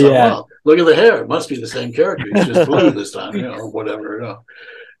at it and I thought, wow, look at the hair. It must be the same character. It's just blue this time, or whatever.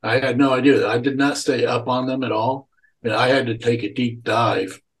 I had no idea. I did not stay up on them at all. I had to take a deep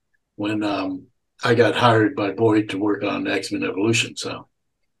dive when I got hired by Boyd to work on X-Men Evolution. So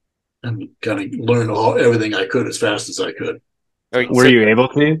and kind of learn everything I could as fast as I could. Were you able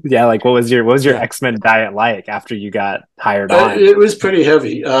to? Yeah, like what was your X-Men diet like after you got hired on? It was pretty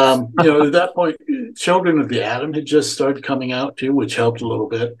heavy. At that point, Children of the Atom had just started coming out too, which helped a little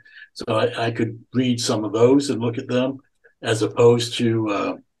bit. So I could read some of those and look at them, as opposed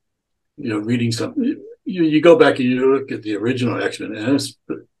to reading some. You go back and you look at the original X-Men,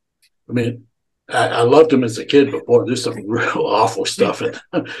 and I loved them as a kid, but boy, there's some real awful stuff in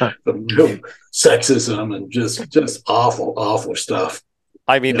them. Some real sexism and just awful stuff.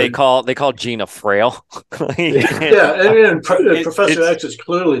 I mean, they call Jean a frail. and Professor X is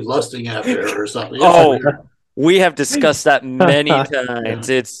clearly lusting after her or something. Oh, we have discussed that many times.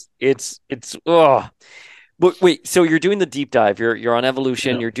 It's But wait, so you're doing the deep dive. You're on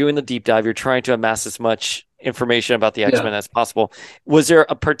evolution. You're doing the deep dive. You're trying to amass as much information about the X-Men as possible. Was there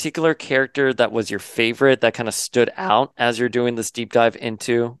a particular character that was your favorite that kind of stood out as you're doing this deep dive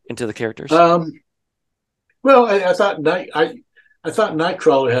into the characters? Well, I thought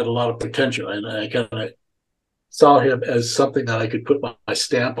Nightcrawler had a lot of potential, and I kind of saw him as something that I could put my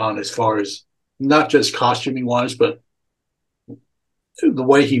stamp on, as far as not just costuming wise, but the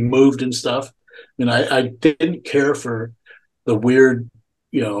way he moved and stuff. I mean, I didn't care for the weird,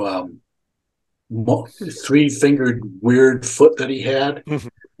 three-fingered weird foot that he had,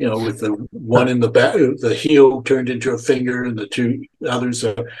 with the one in the back, the heel turned into a finger, and the two others.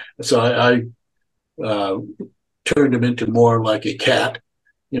 So I turned him into more like a cat,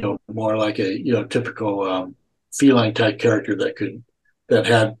 more like a typical feline type character that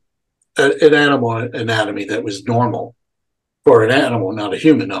had an animal anatomy that was normal for an animal, not a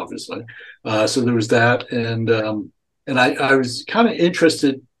human, obviously. So there was that, and I was kind of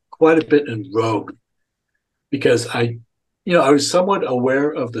interested quite a bit in Rogue, because I was somewhat aware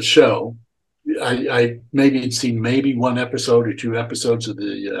of the show. I maybe had seen maybe one episode or two episodes of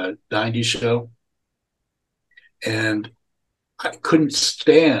the 90s show, and I couldn't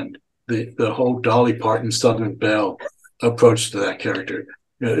stand the whole Dolly Parton Southern Belle approach to that character.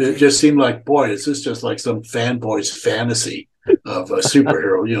 It just seemed like, boy, is this just like some fanboy's fantasy of a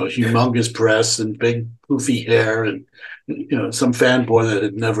superhero, humongous breasts and big poofy hair, and some fanboy that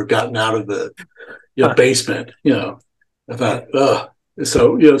had never gotten out of the basement. I thought,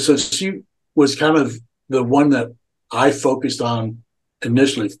 so she was kind of the one that I focused on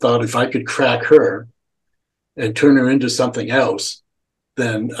initially. Thought if I could crack her and turn her into something else,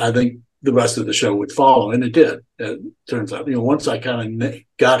 then I think the rest of the show would follow, and it did. It turns out, once I kind of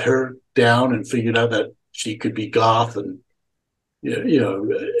got her down and figured out that she could be goth, and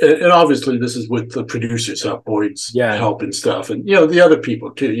and obviously this is with the producers, Boyd's help and stuff, and the other people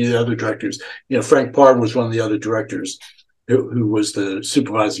too, the other directors. Frank Parr was one of the other directors who was the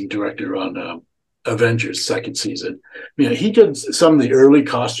supervising director on Avengers second season. He did some of the early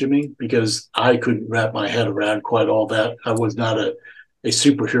costuming, because I couldn't wrap my head around quite all that. I was not a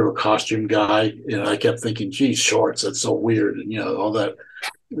superhero costume guy. I kept thinking, geez, shorts, that's so weird, and all that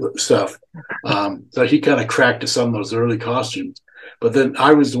stuff. So he kind of cracked to some of those early costumes. But then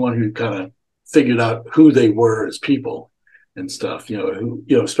I was the one who kind of figured out who they were as people and stuff, who,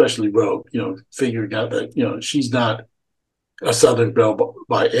 especially Rogue, figuring out that, she's not a Southern Belle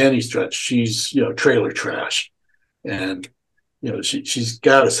by any stretch. She's, trailer trash. And, she's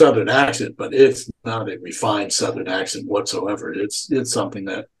got a Southern accent, but it's not a refined Southern accent whatsoever. It's something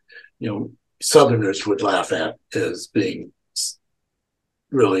that, Southerners would laugh at as being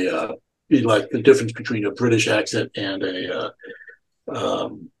really, be like the difference between a British accent and a,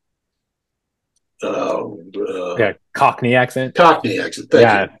 Cockney accent. Thank you.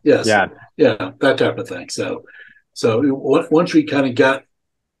 Yes. Yeah, that type of thing. So once we kind of got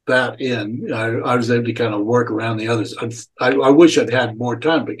that in, I was able to kind of work around the others. I wish I'd had more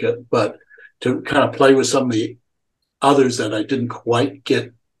time, but to kind of play with some of the others that I didn't quite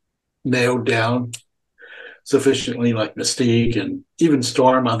get nailed down sufficiently, like Mystique, and even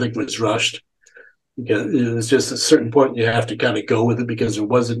Storm, I think was rushed. Because it was just a certain point you have to kind of go with it, because there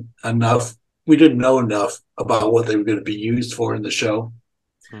wasn't enough. We didn't know enough about what they were going to be used for in the show.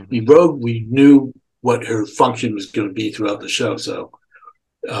 Mm-hmm. I mean, Rogue, we knew what her function was going to be throughout the show. So,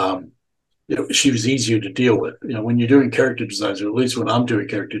 she was easier to deal with. When you're doing character designs, or at least when I'm doing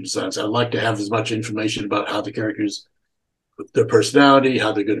character designs, I like to have as much information about how the characters, their personality,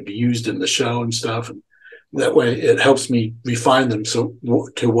 how they're going to be used in the show and stuff. And that way it helps me refine them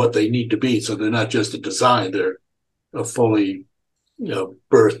to what they need to be. So they're not just a design, they're a fully,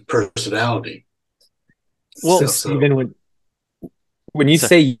 birthed personality. Well, so Stephen, when you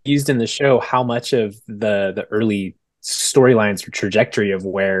say used in the show, how much of the early storylines or trajectory of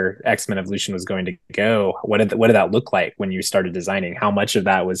where X-Men Evolution was going to go, what did that look like when you started designing? How much of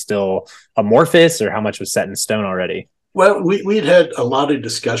that was still amorphous, or how much was set in stone already? Well, we'd had a lot of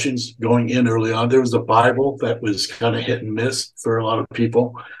discussions going in early on. There was a Bible that was kind of hit and miss for a lot of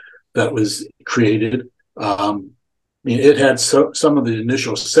people that was created. It had some of the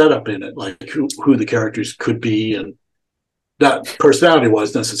initial setup in it, like who the characters could be, and not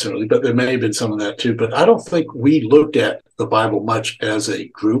personality-wise necessarily, but there may have been some of that too. But I don't think we looked at the Bible much as a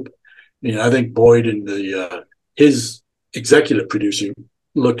group. I think Boyd and his executive producer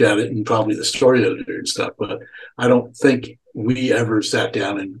looked at it, and probably the story editor and stuff, but I don't think we ever sat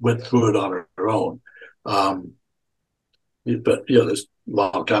down and went through it on our own. But this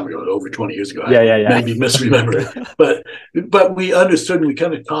long time ago, over 20 years ago, I maybe misremember it. But we understood, and we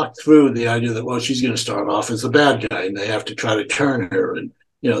kind of talked through the idea that, well, she's going to start off as the bad guy, and they have to try to turn her, and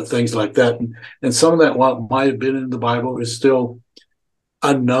things like that. And some of that, while it might have been in the Bible, is still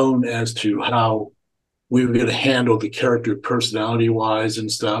unknown as to how we were going to handle the character personality wise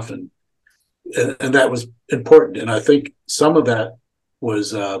and stuff. And that was important. And I think some of that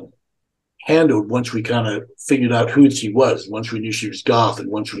was handled once we kind of figured out who she was. Once we knew she was goth,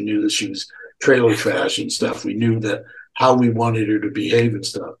 and once we knew that she was trailer trash and stuff, we knew that how we wanted her to behave and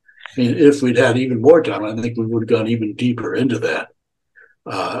stuff. I mean, if we'd had even more time, I think we would have gone even deeper into that.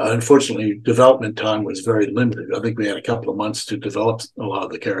 Unfortunately, development time was very limited. I think we had a couple of months to develop a lot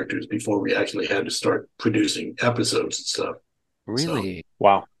of the characters before we actually had to start producing episodes and stuff. Really? So,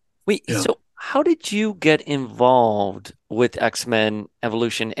 wow. Wait, so how did you get involved with X-Men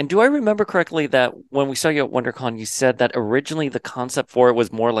Evolution? And do I remember correctly that when we saw you at WonderCon, you said that originally the concept for it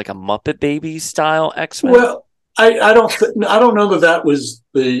was more like a Muppet Babies style X-Men? Well, I don't know that was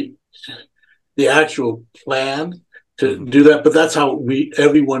the actual plan to do that, but that's how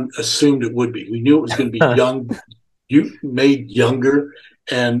everyone assumed it would be. We knew it was going to be made younger,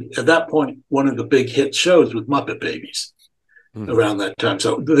 and at that point, one of the big hit shows was Muppet Babies around that time.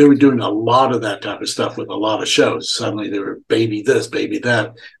 So they were doing a lot of that type of stuff with a lot of shows. Suddenly they were baby this, baby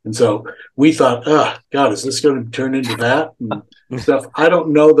that, and so we thought, oh God, is this going to turn into that and stuff? I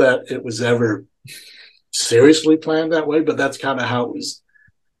don't know that it was ever seriously planned that way, but that's kind of how it was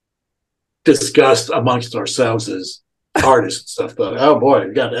discussed amongst ourselves as artists and stuff. Thought, oh boy,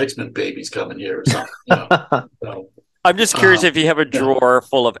 we got X-Men babies coming here or something. So, I'm just curious if you have a drawer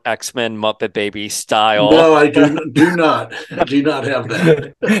full of X-Men Muppet Baby style. No, I do not. I do not have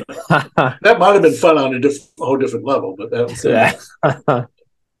that. That might have been fun on a whole different level, but that was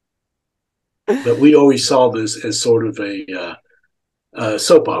But we always saw this as sort of a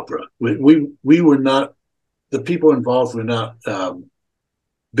soap opera. We were not, the people involved were not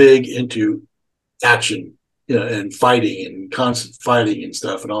big into action, and fighting and constant fighting and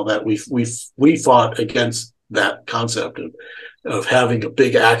stuff and all that. We fought against that concept of having a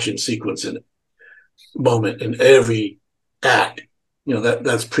big action sequence in moment in every act.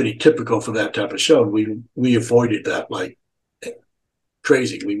 That's pretty typical for that type of show. We avoided that like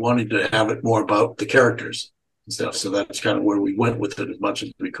crazy. We wanted to have it more about the characters and stuff. So that's kind of where we went with it as much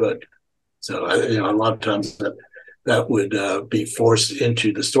as we could. So a lot of times that would be forced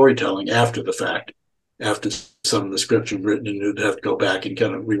into the storytelling after the fact. After some of the scripts were written, and you'd have to go back and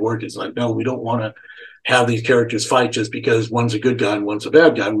kind of rework it. It's like, no, we don't want to have these characters fight just because one's a good guy and one's a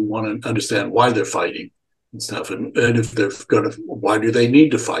bad guy. We want to understand why they're fighting and stuff. And if they're going to, why do they need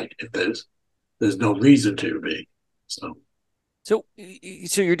to fight if there's no reason to be? So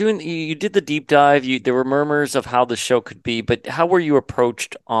you did the deep dive. There were murmurs of how the show could be, but how were you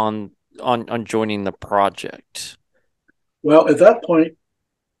approached on joining the project? Well, at that point,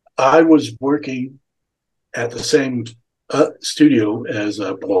 I was working at the same studio as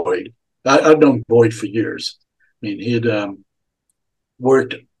Boyd. I've known Boyd for years. I mean, he had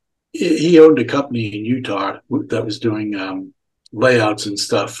worked. He owned a company in Utah that was doing layouts and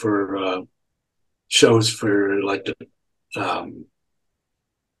stuff for shows for like the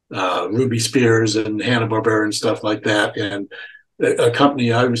Ruby Spears and Hanna-Barbera and stuff like that. And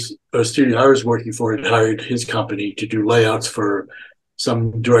a studio I was working for had hired his company to do layouts for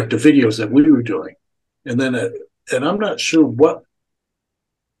some direct-to-videos that we were doing. And then, and I'm not sure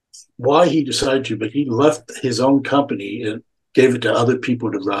why he decided to, but he left his own company and gave it to other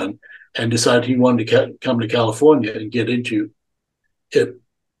people to run, and decided he wanted to come to California and get into it,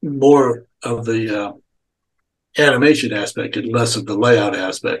 more of the animation aspect and less of the layout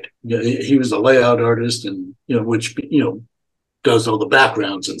aspect. He was a layout artist, and which does all the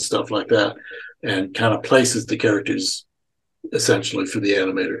backgrounds and stuff like that, and kind of places the characters essentially for the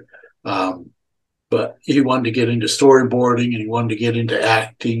animator. But he wanted to get into storyboarding, and he wanted to get into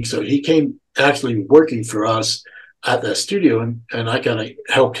acting. So he came actually working for us at that studio, and I kind of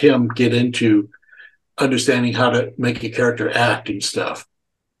helped him get into understanding how to make a character act and stuff.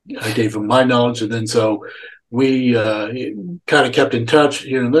 I gave him my knowledge, and then so we kind of kept in touch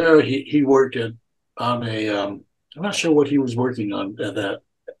here and there. He worked on a I'm not sure what he was working on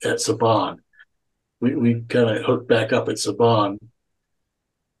at Saban. We kind of hooked back up at Saban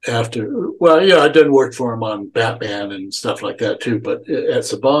after. Well, I did work for him on Batman and stuff like that too. But at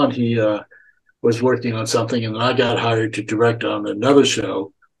Saban, he was working on something, and then I got hired to direct on another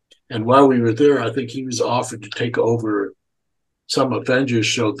show. And while we were there, I think he was offered to take over some Avengers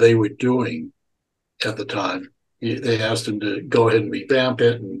show they were doing at the time. They asked him to go ahead and revamp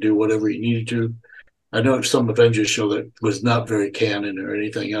it and do whatever he needed to. I know some Avengers show that was not very canon or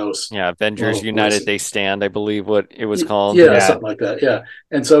anything else. Yeah, Avengers United They Stand, I believe what it was called. Yeah, something like that. Yeah.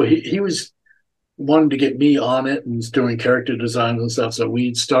 And so he was wanting to get me on it and was doing character designs and stuff. So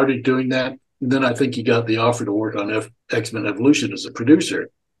we started doing that. And then I think he got the offer to work on X-Men Evolution as a producer.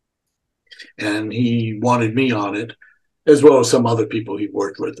 And he wanted me on it, as well as some other people he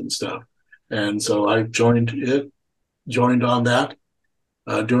worked with and stuff. And so I joined on that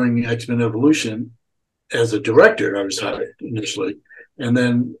during X-Men Evolution as a director. I was hired initially. And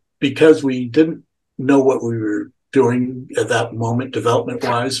then because we didn't know what we were doing at that moment,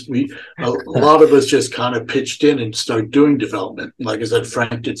 development-wise, a lot of us just kind of pitched in and started doing development. Like I said,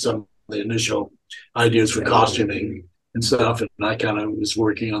 Frank did some of the initial ideas for costuming and stuff, and I kind of was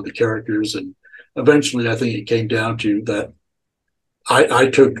working on the characters. And eventually, I think it came down to that I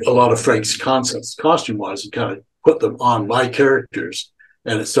took a lot of Frank's concepts, costume-wise, and kind of put them on my characters,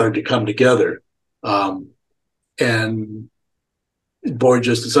 and it started to come together. And Boyd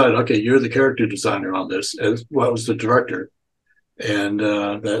just decided, okay, you're the character designer on this, as well as the director. And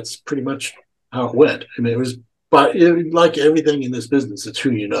that's pretty much how it went. I mean, like everything in this business, it's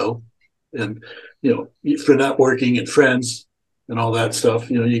who you know. And, for networking and friends and all that stuff,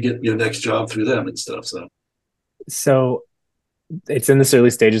 you get your next job through them and stuff. So it's in this early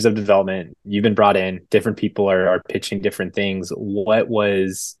stages of development. You've been brought in, different people are pitching different things. What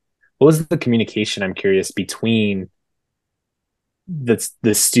was the communication, I'm curious, between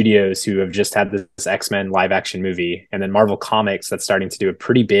the studios who have just had this X-Men live action movie and then Marvel Comics that's starting to do a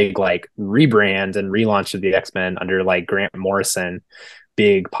pretty big rebrand and relaunch of the X-Men under Grant Morrison,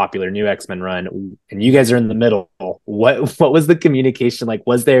 big popular new X-Men run, and you guys are in the middle? What was the communication like?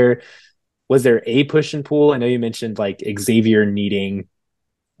 Was there a push and pull? I know you mentioned Xavier needing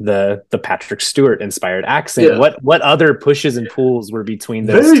the Patrick Stewart inspired accent. Yeah. What other pushes and pulls were between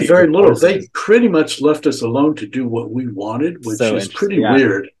those very little forces? They pretty much left us alone to do what we wanted, which is pretty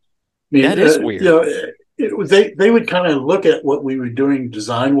weird. I mean, that is weird. They would kind of look at what we were doing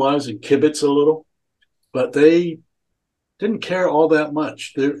design wise and kibitz a little, but they didn't care all that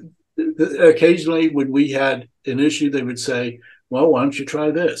much. Occasionally when we had an issue, they would say, well, why don't you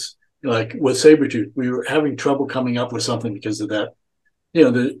try this? Like with Sabretooth, we were having trouble coming up with something because of that.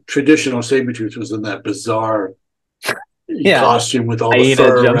 The traditional Sabretooth was in that bizarre costume with all the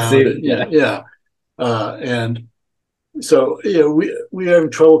fur around it. Yeah. And so, we were having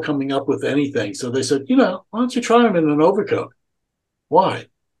trouble coming up with anything. So they said, why don't you try him in an overcoat? Why?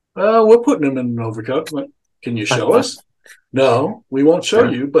 We're putting him in an overcoat. Like, can you show us? No, we won't show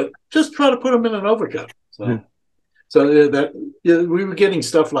you, but just try to put him in an overcoat. So we were getting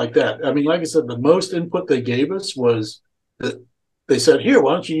stuff like that. I mean, like I said, the most input they gave us was that they said, here,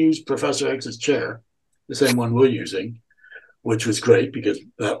 why don't you use Professor X's chair, the same one we're using, which was great because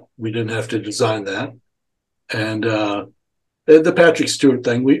we didn't have to design that. And the Patrick Stewart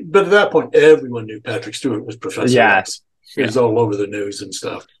thing, but at that point, everyone knew Patrick Stewart was Professor X. He was all over the news and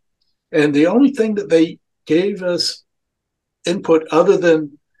stuff. And the only thing that they gave us input other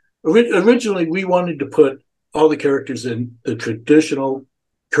than originally we wanted to put all the characters in the traditional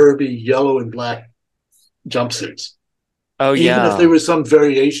Kirby yellow and black jumpsuits. Oh, Even if there was some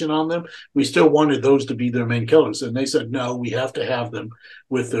variation on them, we still wanted those to be their main colors. And they said, no, we have to have them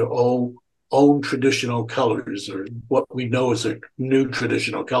with their own traditional colors, or what we know as their new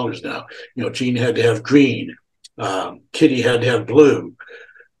traditional colors now. Jean had to have green. Kitty had to have blue.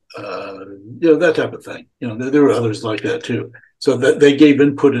 That type of thing. There were others like that too. So that they gave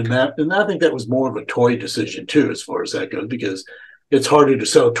input in that. And I think that was more of a toy decision too, as far as that goes, because it's harder to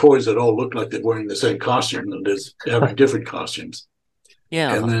sell toys that all look like they're wearing the same costume than it is having different costumes.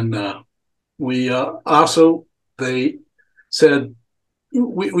 Yeah. And then we also, they said,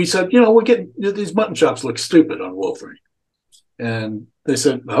 we said, we're getting these mutton chops look stupid on Wolverine. And they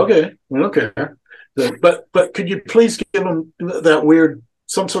said, okay, we don't care. But could you please give them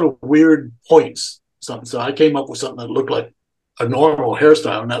some sort of weird points, something. So I came up with something that looked like a normal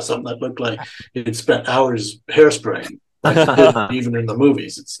hairstyle, not something that looked like he'd spent hours hairspraying. Even in the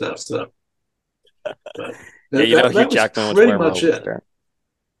movies and stuff. So, Hugh Jackman was pretty much it.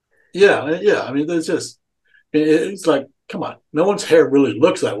 Yeah. I mean, it's like, come on, no one's hair really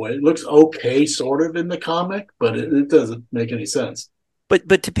looks that way. It looks okay, sort of, in the comic, but it doesn't make any sense. But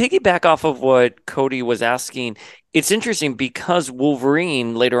to piggyback off of what Cody was asking, it's interesting because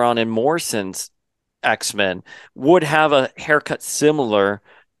Wolverine later on in Morrison's X-Men would have a haircut similar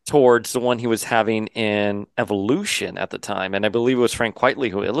towards the one he was having in Evolution at the time. And I believe it was Frank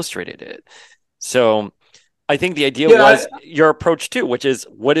Quitely who illustrated it. So I think the idea was your approach too, which is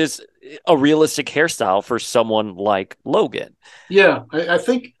what is a realistic hairstyle for someone like Logan. Yeah, I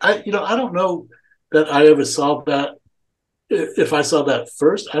think I don't know that I ever saw that. If I saw that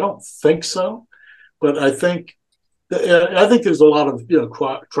first, I don't think so, but I think there's a lot of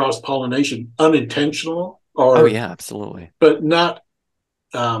cross pollination, unintentional or absolutely, but not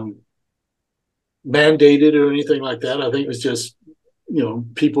mandated or anything like that. I think it was just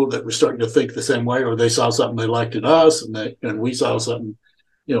people that were starting to think the same way, or they saw something they liked in us, and we saw something.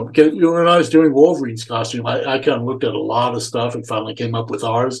 Because when I was doing Wolverine's costume, I kind of looked at a lot of stuff and finally came up with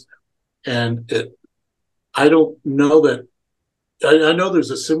ours. And I don't know that. I know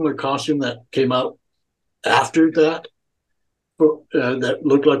there's a similar costume that came out after that that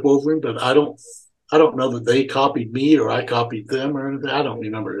looked like Wolverine, but I don't know that they copied me or I copied them or anything. I don't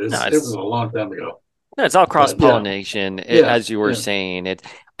remember. It was a long time ago. No, it's all cross pollination, as you were saying.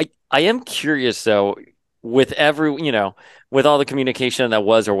 I am curious though, with with all the communication that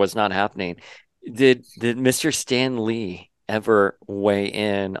was or was not happening, did Mr. Stan Lee ever weigh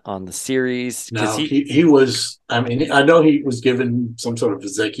in on the series? No, he was. I mean, I know he was given some sort of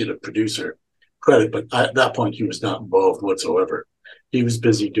executive producer credit, but at that point, he was not involved whatsoever. He was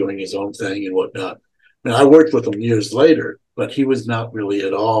busy doing his own thing and whatnot. I mean, I worked with him years later, but he was not really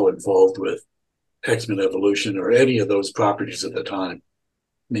at all involved with X-Men Evolution or any of those properties at the time.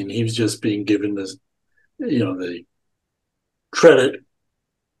 I mean, he was just being given this, the credit,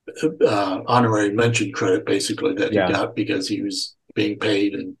 honorary mention credit, basically, that he got because he was being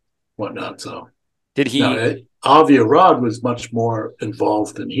paid and whatnot. So, did he? Avi Arad was much more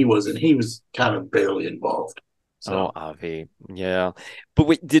involved than he was, and he was kind of barely involved. So. Oh, Avi, yeah. But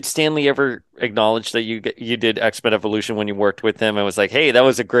wait, did Stanley ever acknowledge that you did X-Men Evolution when you worked with him? And was like, hey, that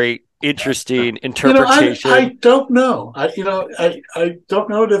was a great, interesting interpretation. I don't know. I don't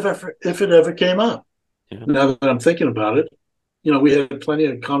know if it ever came up. Yeah. Now that I'm thinking about it, we had plenty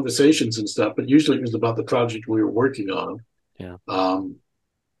of conversations and stuff, but usually it was about the project we were working on. Yeah.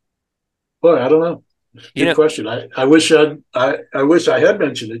 Boy, I don't know. Good question. I wish I had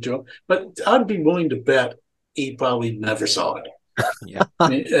mentioned it to him, but I'd be willing to bet he probably never saw it. Yeah. I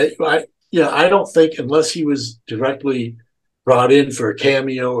mean, I don't think unless he was directly brought in for a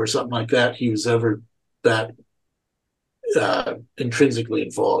cameo or something like that, he was ever that intrinsically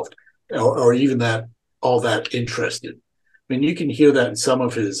involved or even that all that interested. I mean, you can hear that in some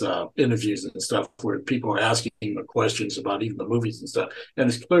of his interviews and stuff where people are asking him questions about even the movies and stuff. And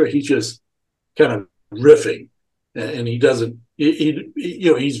it's clear he's just kind of riffing, and he doesn't.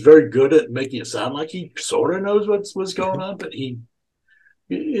 He's very good at making it sound like he sort of knows what's going on, but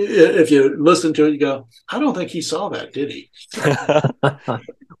if you listen to it, you go, I don't think he saw that, did he?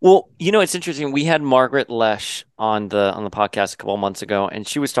 Well, it's interesting. We had Margaret Lesh on the podcast a couple of months ago, and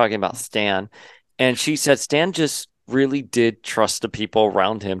she was talking about Stan, and she said Stan just really did trust the people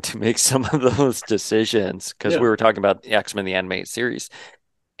around him to make some of those decisions because we were talking about X-Men the animated series.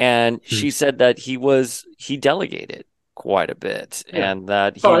 And she said that he delegated quite a bit, and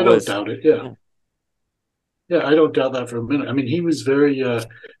that he I don't doubt it. Yeah, I don't doubt that for a minute. I mean, he was very. I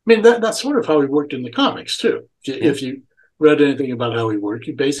mean, that's sort of how he worked in the comics too. If you read anything about how he worked,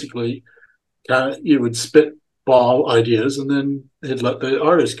 he basically you would spitball ideas, and then he'd let the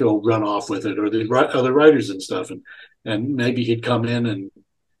artists go run off with it, or the other writers and stuff, and maybe he'd come in and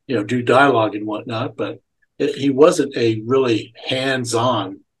do dialogue and whatnot, but he wasn't a really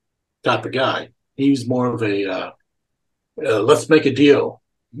hands-on type of guy. He was more of a let's make a deal,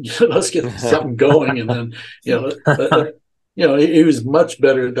 let's get something going, and then he was much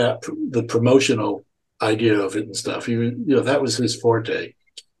better at the promotional idea of it and stuff. That was his forte.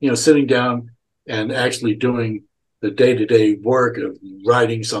 Sitting down and actually doing the day-to-day work of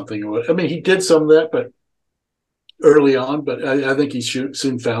writing something. I mean, he did some of that, but early on. But I think he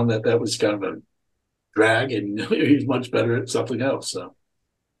soon found that was kind of a drag, and he's much better at something else.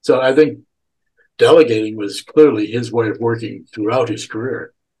 So I think delegating was clearly his way of working throughout his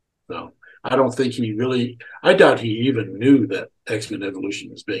career. So I don't think I doubt he even knew that X-Men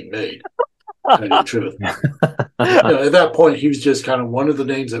Evolution was being made. To tell you the truth. At that point, he was just kind of one of the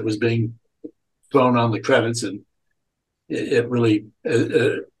names that was being thrown on the credits, and it really,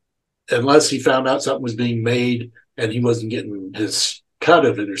 unless he found out something was being made and he wasn't getting his cut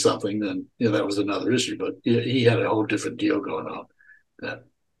of it or something, then that was another issue. But he had a whole different deal going on. That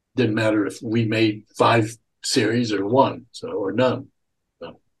didn't matter if we made 5 series or 1, or none.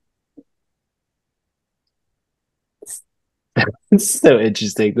 So. It's so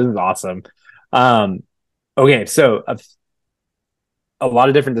interesting. This is awesome. Okay, so a lot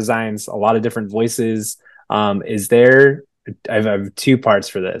of different designs, a lot of different voices. I have 2 parts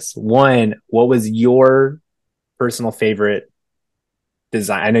for this. One, what was your personal favorite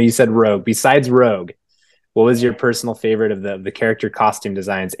design? I know you said Rogue. Besides Rogue, what was your personal favorite of the character costume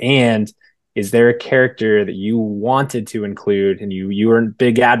designs? And is there a character that you wanted to include and you were a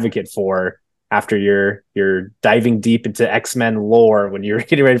big advocate for after you're diving deep into X-Men lore when you were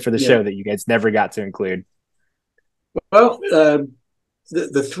getting ready for the show that you guys never got to include? Well,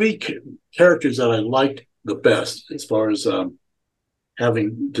 the three characters that I liked the best as far as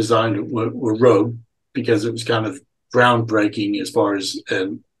having designed were Rogue, because it was kind of groundbreaking as far as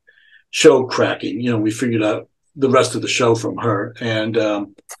show cracking. You know, we figured out the rest of the show from her, and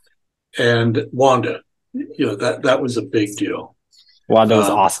Wanda. You know, that was a big deal. Wanda was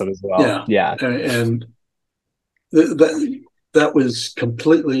awesome as well. Yeah. And that was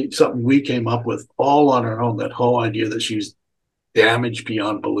completely something we came up with all on our own. That whole idea that she was damaged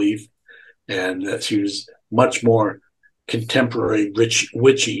beyond belief, and that she was much more contemporary,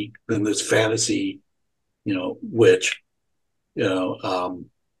 witchy than this fantasy, witch.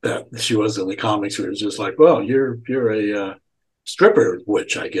 That she was in the comics, where it was just like, well, you're a stripper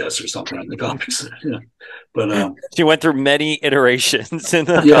witch, I guess, or something in the comics. But she went through many iterations in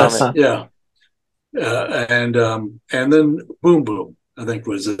the comics. And then Boom Boom, I think,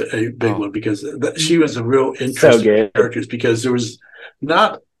 was a big one, because she was a real interesting character, because there was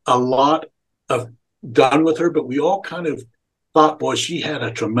not a lot of done with her, but we all kind of thought, boy, she had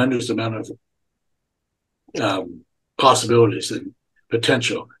a tremendous amount of possibilities and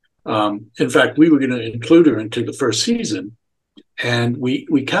potential. In fact, we were going to include her into the first season, and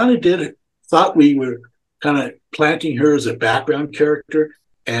we kind of thought we were kind of planting her as a background character,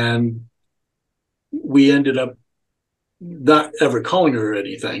 and we ended up not ever calling her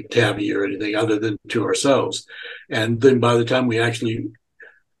anything, Tabby or anything, other than to ourselves. And then by the time we actually,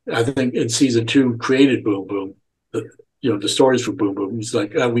 I think in season 2, created Boom Boom, the stories for Boom Boom, it's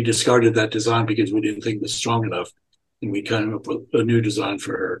like we discarded that design because we didn't think it was strong enough, and we came up with a new design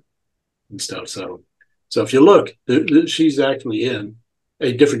for her and stuff. So if you look, she's actually in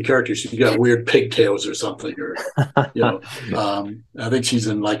a different character. She's got weird pigtails or something, or I think she's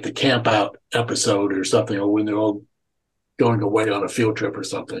in like the camp out episode or something, or when they're all going away on a field trip or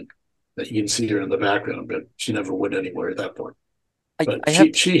something, that you can see her in the background, but she never went anywhere at that point.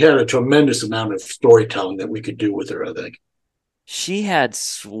 But she had a tremendous amount of storytelling that we could do with her, I think. She had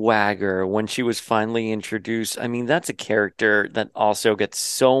swagger when she was finally introduced. I mean, that's a character that also gets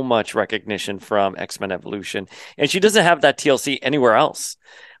so much recognition from X-Men Evolution. And she doesn't have that TLC anywhere else,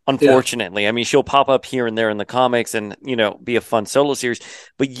 unfortunately. Yeah. I mean, she'll pop up here and there in the comics and, be a fun solo series.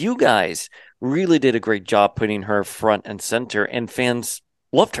 But you guys really did a great job putting her front and center, and fans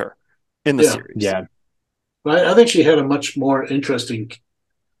loved her in the series. Yeah. I think she had a much more interesting,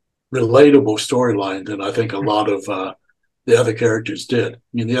 relatable storyline than I think a lot of the other characters did. I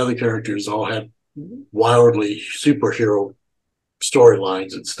mean, the other characters all had wildly superhero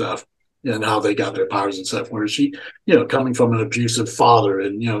storylines and stuff, and how they got their powers and stuff. Whereas she, coming from an abusive father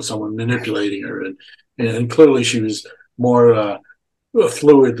and, someone manipulating her, and clearly she was more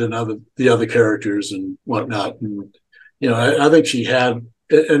fluid than the other characters and whatnot. And, I think she had,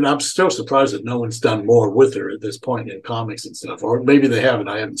 and I'm still surprised that no one's done more with her at this point in comics and stuff, or maybe they haven't.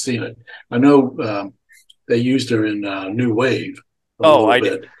 I haven't seen it. I know they used her in New Wave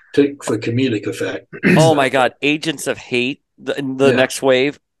for comedic effect. Oh my God, Agents of Hate, the Next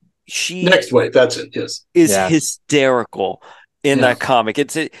Wave. Next Wave, that's it. Yes, is hysterical in that comic.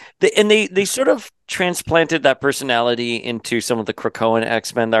 They sort of transplanted that personality into some of the Krakoan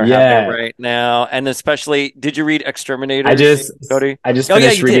X-Men that are happening right now, and especially, did you read Exterminators? Cody? I just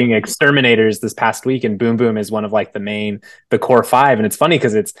finished reading Exterminators this past week, and Boom Boom is one of like the core 5, and it's funny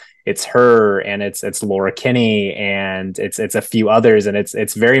because it's her, and it's Laura Kinney, and it's a few others, and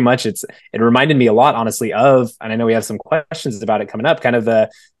it's very much it reminded me a lot, honestly, of, and I know we have some questions about it coming up, kind of the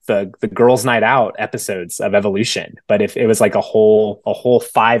Girls' Night Out episodes of Evolution, but if it was like a whole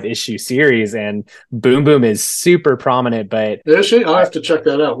 5-issue series, and Boom Boom is super prominent. But is she? I'll have to check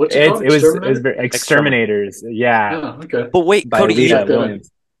that out. What's it called? It was Exterminators. Yeah. Okay. But wait, Cody,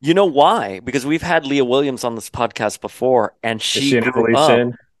 you know why? Because we've had Leah Williams on this podcast before, and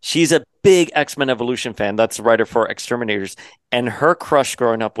she's a big X-Men Evolution fan. That's the writer for Exterminators, and her crush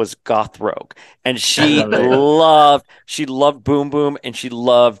growing up was Goth Rogue, and she loved Boom Boom, and she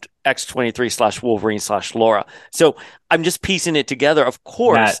loved X-23/Wolverine/Laura. So I'm just piecing it together. Of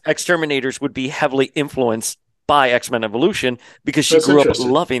course, Exterminators would be heavily influenced by X-Men Evolution because she grew up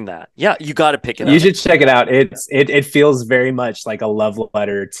loving that. Yeah, you got to pick it up. You should check it out. It feels very much like a love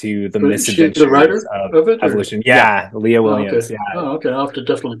letter to the misadventures the writer of it, Evolution. Yeah, Leah Williams. Okay. Yeah. Oh, okay. I'll have to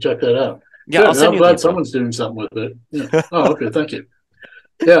definitely check that out. Yeah, I'm glad someone's doing something with it. Yeah. Oh, okay. Thank you.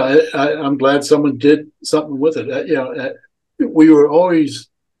 Yeah, I'm glad someone did something with it. We were always.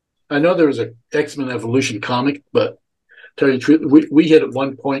 I know there was a X-Men Evolution comic, but tell you the truth, we had at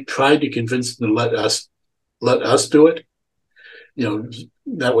one point tried to convince them to let us do it.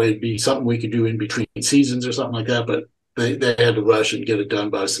 That way it'd be something we could do in between seasons or something like that. But they had to rush and get it done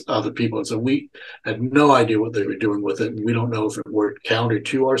by other people, and so we had no idea what they were doing with it, and we don't know if it worked counter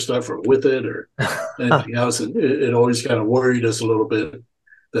to our stuff or with it or anything else. And it always kind of worried us a little bit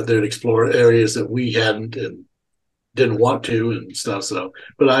that they'd explore areas that we hadn't and didn't want to and stuff. So,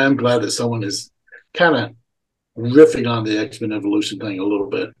 but I am glad that someone is kind of riffing on the X-Men Evolution thing a little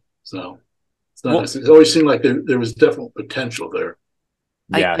bit. So it's not nice. It always seemed like there was definite potential there.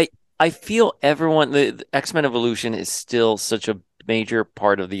 Yeah. I feel the X-Men Evolution is still such a major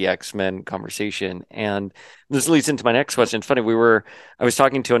part of the X-Men conversation. And this leads into my next question. It's funny, I was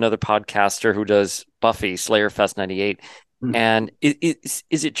talking to another podcaster who does Buffy, Slayer Fest 98. And is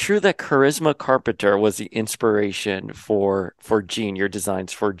it true that Charisma Carpenter was the inspiration for Jean, your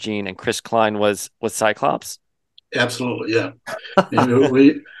designs for Jean, and Chris Klein was Cyclops? Absolutely, yeah.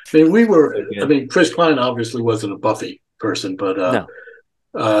 We were. I mean, Chris Klein obviously wasn't a Buffy person, but no.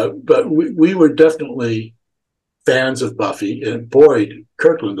 But we were definitely fans of Buffy, and Boyd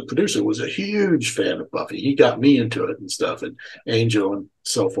Kirkland, the producer, was a huge fan of Buffy. He got me into it and stuff, and Angel and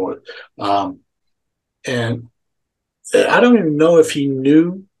so forth. And I don't even know if he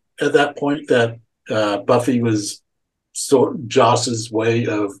knew at that point that Buffy was Joss's way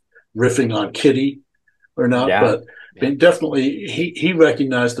of riffing on Kitty or not. Yeah. But I mean, definitely he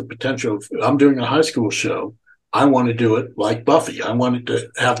recognized the potential of, I'm doing a high school show. I want to do it like Buffy. I wanted to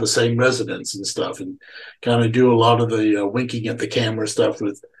have the same resonance and stuff and kind of do a lot of the winking at the camera stuff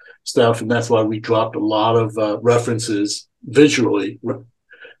with stuff. And that's why we dropped a lot of references visually.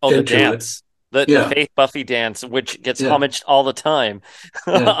 The dance. The Faith Buffy dance, which gets homaged all the time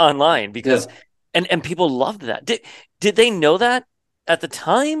online because and people loved that. Did they know that at the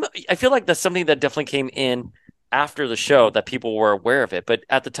time? I feel like that's something that definitely came in after the show that people were aware of it. But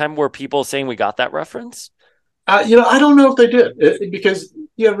at the time, were people saying we got that reference? I don't know if they did because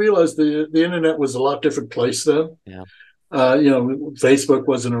realize the internet was a lot different place then. Yeah. Facebook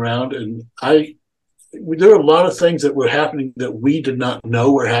wasn't around, and there were a lot of things that were happening that we did not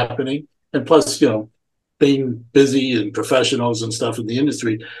know were happening. And plus, being busy and professionals and stuff in the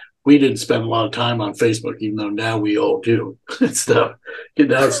industry, we didn't spend a lot of time on Facebook, even though now we all do and stuff.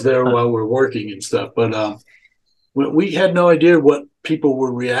 Now it's there while we're working and stuff. But we had no idea what people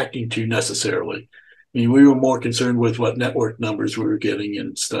were reacting to necessarily. I mean, we were more concerned with what network numbers we were getting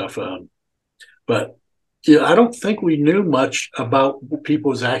and stuff. But I don't think we knew much about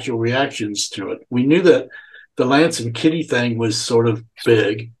people's actual reactions to it. We knew that the Lance and Kitty thing was sort of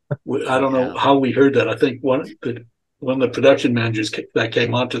big. I don't know how we heard that. I think one of the production managers that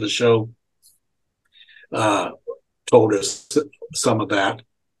came onto the show told us some of that,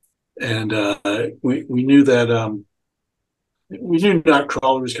 and we knew that we knew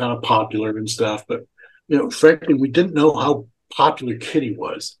Nightcrawler was kind of popular and stuff, but frankly, we didn't know how popular Kitty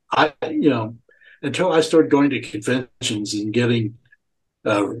was. Until I started going to conventions and getting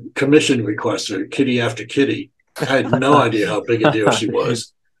commission requests or Kitty after Kitty, I had no idea how big a deal she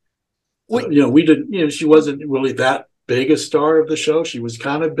was. We didn't. She wasn't really that big a star of the show. She was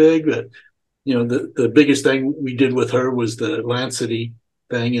kind of big, but the biggest thing we did with her was the Lancity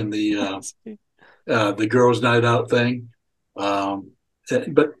thing and the girls' night out thing.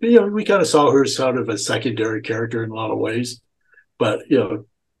 But we kind of saw her as sort of a secondary character in a lot of ways. But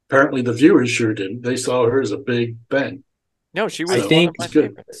apparently the viewers sure didn't. They saw her as a big thing. No, she was. I think one of my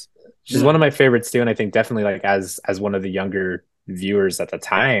favorites. She's one of my favorites too, and I think definitely like as one of the younger viewers at the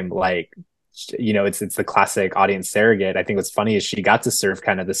time, like it's the classic audience surrogate. I think what's funny is she got to serve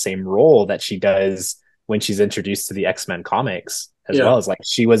kind of the same role that she does when she's introduced to the X-Men comics as well, as like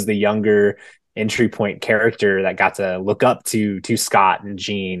she was the younger entry point character that got to look up to Scott and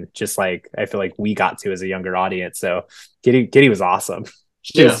Jean, just like I feel like we got to as a younger audience. So Kitty was awesome.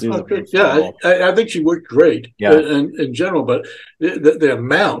 I think she worked great in general, but the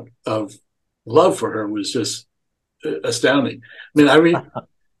amount of love for her was just astounding. I mean,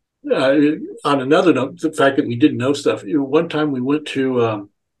 on another note, the fact that we didn't know stuff. One time we went to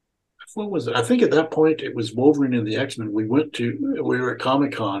what was it? I think at that point it was Wolverine and the X-Men. We were at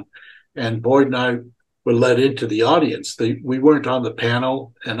Comic-Con, and Boyd and I were let into the audience. We weren't on the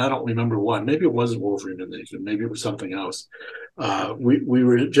panel, and I don't remember what. Maybe it wasn't Wolverine and the X-Men. Maybe it was something else. We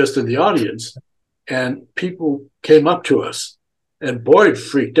were just in the audience, and people came up to us And Boyd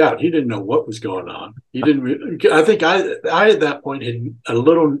freaked out. He didn't know what was going on. He didn't. I think I at that point had a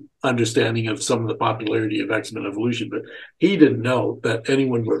little understanding of some of the popularity of X-Men Evolution, but he didn't know that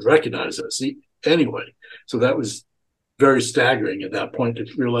anyone would recognize us anyway. So that was very staggering at that point to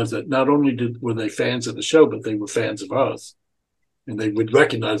realize that not only were they fans of the show, but they were fans of us, and they would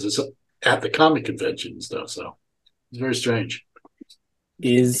recognize us at the comic convention and stuff. So it's very strange.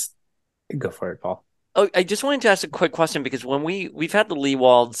 Go for it, Paul. Oh, I just wanted to ask a quick question because when we've had the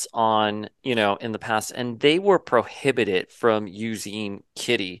Leewalds on, in the past, and they were prohibited from using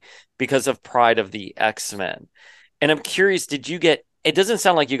Kitty because of Pride of the X-Men. And I'm curious, it doesn't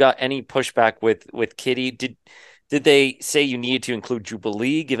sound like you got any pushback with Kitty. Did they say you needed to include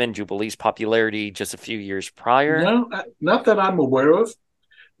Jubilee, given Jubilee's popularity just a few years prior? No, not that I'm aware of.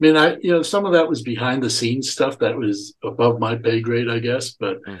 I mean, some of that was behind the scenes stuff that was above my pay grade, I guess,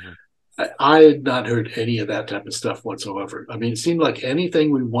 but I had not heard any of that type of stuff whatsoever. I mean, it seemed like anything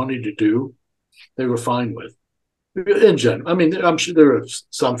we wanted to do, they were fine with. In general, I mean, I'm sure there are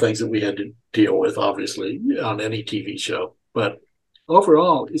some things that we had to deal with, obviously, on any TV show. But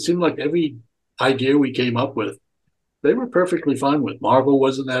overall, it seemed like every idea we came up with, they were perfectly fine with. Marvel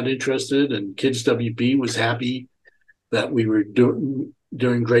wasn't that interested, and Kids WB was happy that we were doing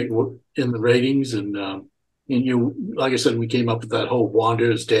great in the ratings. And like I said, we came up with that whole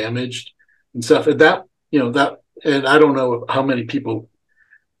Wanda is damaged and stuff. And that, and I don't know how many people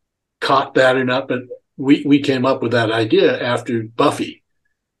caught that or not, but we came up with that idea after Buffy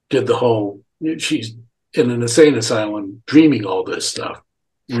did the whole, she's in an insane asylum dreaming all this stuff.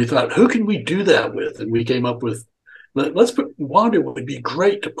 And we thought, who can we do that with? And we came up with, let's put Wanda would be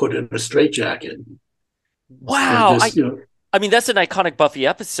great to put in a straitjacket. Wow. I mean, that's an iconic Buffy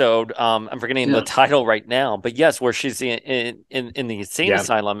episode. I'm forgetting the title right now, but yes, where she's in the insane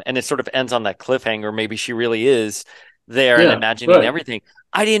asylum, and it sort of ends on that cliffhanger. Maybe she really is there and imagining everything.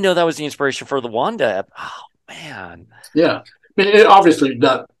 I didn't know that was the inspiration for the Wanda. Oh man. Yeah, I mean, it obviously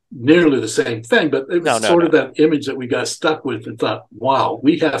not nearly the same thing, but it was sort of that image that we got stuck with and thought, wow,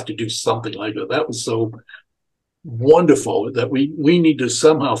 we have to do something like that. That was so wonderful that we need to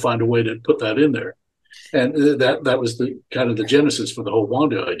somehow find a way to put that in there. And that was the kind of the genesis for the whole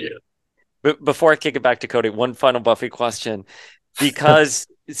Wanda idea. But before I kick it back to Cody, one final Buffy question. Because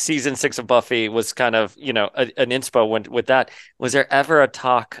season 6 of Buffy was kind of, an inspo with that, was there ever a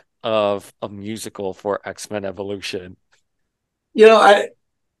talk of a musical for X-Men Evolution? I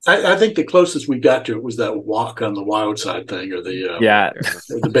think the closest we got to it was that Walk on the Wild Side thing, or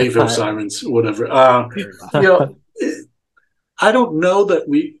the Bayville Sirens, whatever. I don't know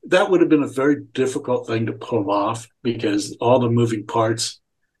that would have been a very difficult thing to pull off because all the moving parts,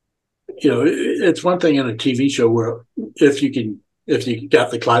 it's one thing in a TV show where if you got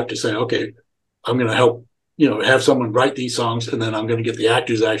the clout to say, okay, I'm going to help, have someone write these songs and then I'm going to get the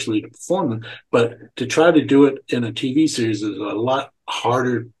actors actually to perform them. But to try to do it in a TV series is a lot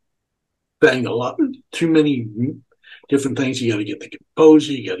harder thing, too many different things. You got to get the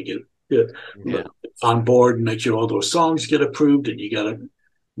composer, you got to get on board and make sure all those songs get approved, and you got to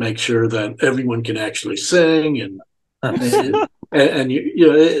make sure that everyone can actually sing, and it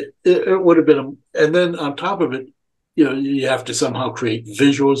would have been, and then on top of it, you have to somehow create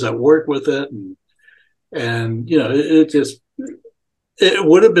visuals that work with it, and it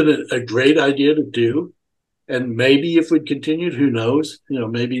would have been a great idea to do, and maybe if we'd continued, who knows,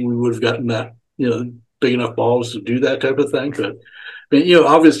 maybe we would have gotten that, big enough balls to do that type of thing, but. I mean,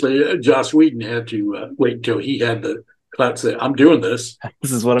 obviously, Joss Whedon had to wait until he had the clout to say, "I'm doing this.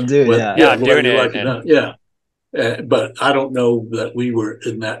 This is what I'm doing." I'm doing it. But I don't know that we were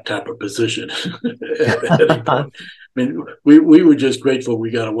in that type of position at any point. I mean, we were just grateful we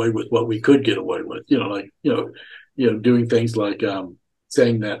got away with what we could get away with. Doing things like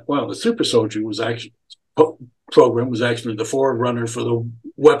saying that, wow, the Super Soldier was actually program was actually the forerunner for the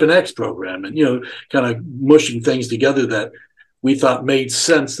Weapon X program, and kind of mushing things together that we thought made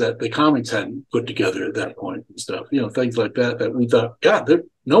sense that the comics hadn't put together at that point and stuff, things like that we thought, God,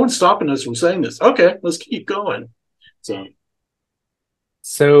 no one's stopping us from saying this. Okay, let's keep going.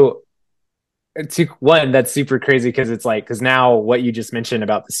 So one, that's super crazy because now what you just mentioned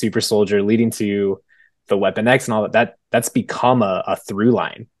about the Super Soldier leading to the Weapon X and all that's become a through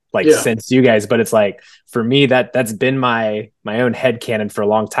line. Since you guys, but it's for me that's been my own headcanon for a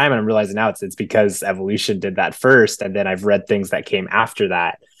long time, and I'm realizing now it's because Evolution did that first, and then I've read things that came after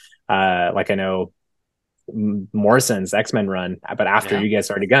that. I know Morrison's X-Men run, but after you guys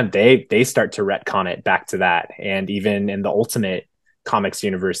already gone, they start to retcon it back to that, and even in the Ultimate Comics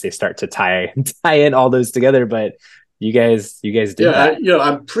universe, they start to tie in all those together. But you guys did that.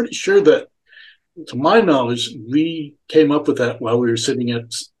 I'm pretty sure that to my knowledge, we came up with that while we were sitting at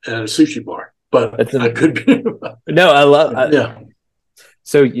a sushi bar. But I could be. No, I love. Yeah.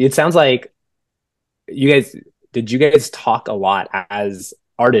 So it sounds like did you guys talk a lot as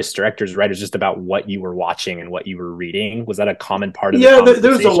artists, directors, writers, just about what you were watching and what you were reading? Was that a common part of the conversation?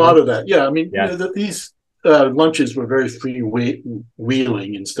 There was a lot of that. Yeah, I mean, these lunches were very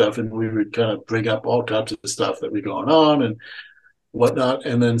freewheeling and stuff, and we would kind of bring up all types of stuff that was going on and whatnot,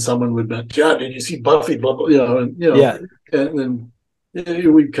 and then someone would mention, "Yeah, did you see Buffy?" Blah blah, and and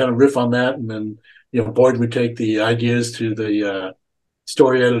then we'd kind of riff on that, and then Boyd would take the ideas to the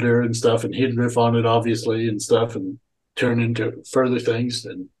story editor and stuff, and he'd riff on it obviously and stuff, and turn into further things,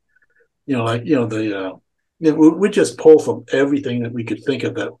 and we just pull from everything that we could think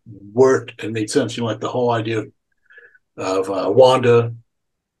of that worked and made sense. Like the whole idea of Wanda,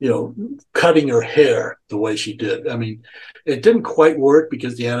 cutting her hair the way she did. I mean, it didn't quite work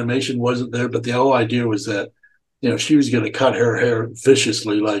because the animation wasn't there, but the whole idea was that she was going to cut her hair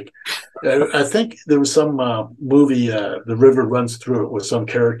viciously. Like, I think there was some movie, The River Runs Through It, where some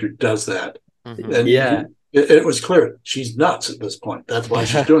character does that. Mm-hmm. And it was clear she's nuts at this point. That's why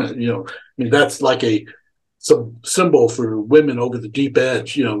she's doing it. I mean, that's like some symbol for women over the deep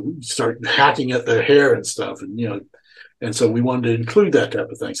edge. Start hacking at their hair and stuff, and so we wanted to include that type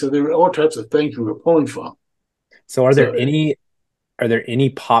of thing. So there were all types of things we were pulling from. So are there any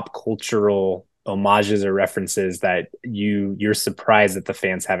pop cultural homages or references that you're surprised that the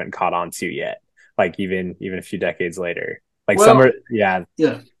fans haven't caught on to yet? Like even a few decades later, like yeah.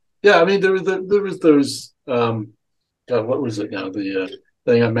 I mean, there was those. What was it now? The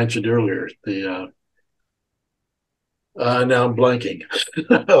thing I mentioned earlier. Now I'm blanking,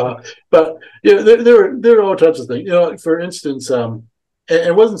 but there are all types of things. For instance,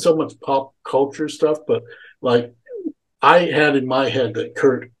 it wasn't so much pop culture stuff, but like I had in my head that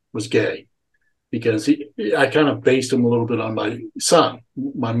Kurt was gay because I kind of based him a little bit on my son,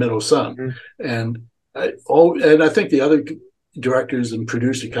 my middle son, and I think the other directors and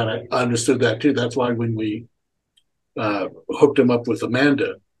producers kind of understood that too. That's why when we hooked him up with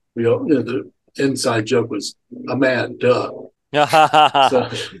Amanda, the inside joke was a man, duh.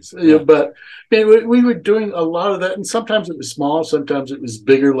 But we were doing a lot of that, and sometimes it was small, sometimes it was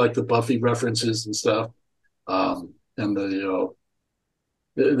bigger, like the Buffy references and stuff, and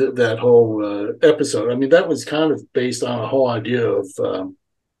that whole episode. I mean, that was kind of based on a whole idea of.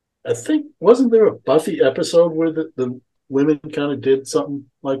 I think wasn't there a Buffy episode where the women kind of did something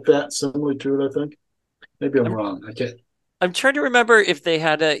like that, similar to it? I think maybe I'm wrong. I can't. I'm trying to remember if they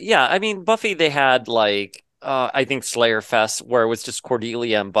had I mean, Buffy, they had like, I think Slayer Fest where it was just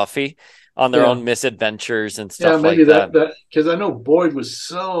Cordelia and Buffy on their own misadventures and stuff like that. Because I know Boyd was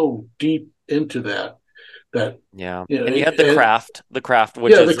so deep into that. And you had the craft,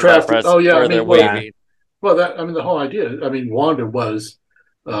 which is the craft. Oh yeah, where they're waving. Well, the whole idea. I mean, Wanda was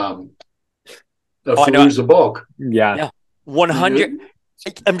a Fairuza Balk. Yeah. 100.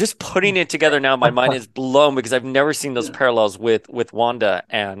 I'm just putting it together now. My mind is blown because I've never seen those parallels with Wanda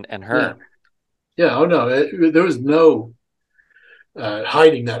and her. Yeah. Oh no, there was no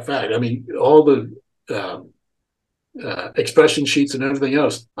hiding that fact. I mean, all the expression sheets and everything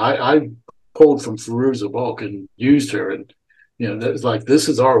else, I pulled from Fairuza Balk and used her, and that's like, this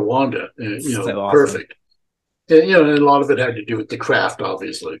is our Wanda, so awesome. Perfect. And, and a lot of it had to do with the craft,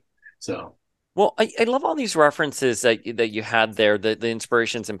 obviously. So. Well, I love all these references that you had there, the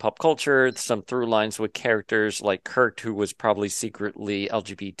inspirations in pop culture, some through lines with characters like Kurt, who was probably secretly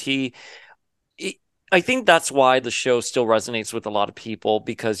LGBT. I think that's why the show still resonates with a lot of people,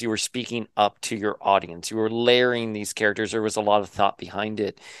 because you were speaking up to your audience. You were layering these characters. There was a lot of thought behind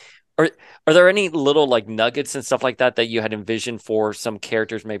it. Are there any little like nuggets and stuff like that you had envisioned for some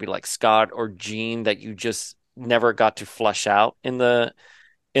characters, maybe like Scott or Jean, that you just never got to flesh out in the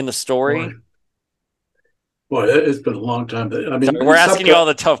story? Boy, it's been a long time. I mean, we're asking you all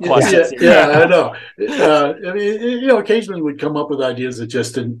the tough questions. Yeah, I know. I mean, occasionally we'd come up with ideas that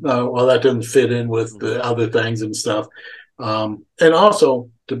just didn't. That doesn't fit in with the other things and stuff. And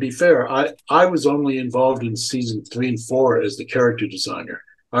also, to be fair, I was only involved in season 3 and 4 as the character designer.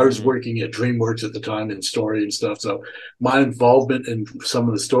 I was working at DreamWorks at the time in story and stuff. So my involvement in some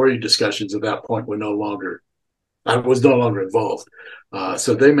of the story discussions at that point I was no longer involved.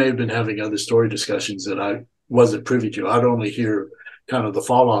 So they may have been having other story discussions that I wasn't privy to. I'd only hear kind of the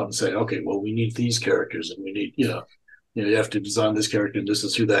fallout and say, okay, well, we need these characters, and we need, you have to design this character, and this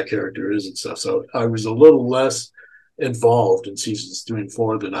is who that character is and stuff. So I was a little less involved in seasons 3 and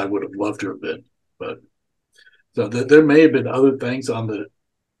 4 than I would have loved to have been. But so there may have been other things on the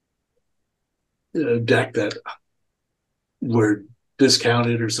deck that were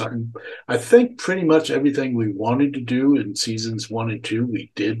discounted or something. I think pretty much everything we wanted to do in seasons 1 and 2,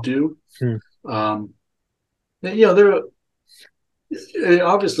 we did do. There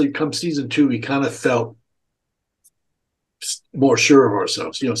obviously come season 2, we kind of felt more sure of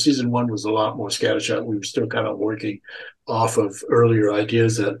ourselves. Season 1 was a lot more scattershot. We were still kind of working off of earlier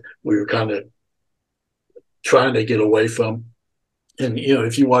ideas that we were kind of trying to get away from. And,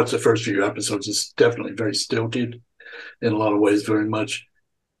 if you watch the first few episodes, it's definitely very stilted in a lot of ways, very much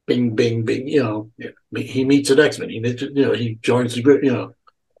bing, bing, bing. He meets an X-Men. He joins the group, and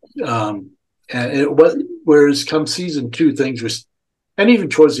it was, whereas come season 2, things were, and even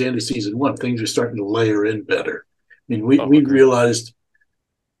towards the end of season 1, things were starting to layer in better. I mean, we realized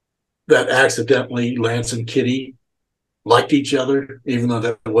that accidentally Lance and Kitty liked each other, even though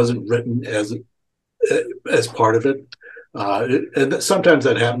that wasn't written as part of it. And sometimes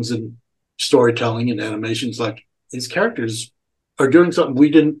that happens in storytelling and animations. Like, these characters are doing something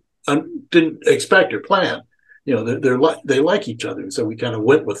we didn't expect or plan. They like each other, and so we kind of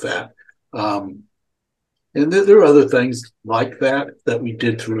went with that. And there are other things like that we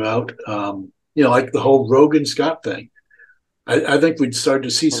did throughout. Like the whole Rogan Scott thing. I think we'd start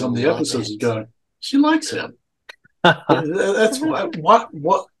to see some of the episodes and go, she likes him. That's why. What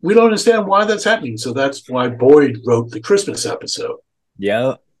we don't understand why that's happening. So that's why Boyd wrote the Christmas episode.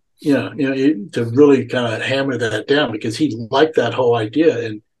 Yeah. To really kind of hammer that down, because he liked that whole idea,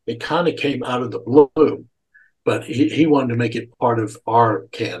 and it kind of came out of the blue. But he wanted to make it part of our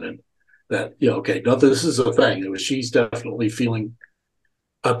canon. That this is a thing. She's definitely feeling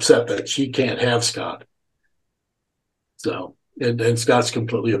upset that she can't have Scott. So and Scott's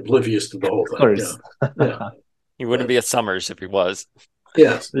completely oblivious to the whole thing. Of course. Yeah. He wouldn't be a Summers if he was.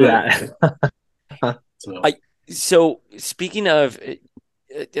 Yes. Yeah. So speaking of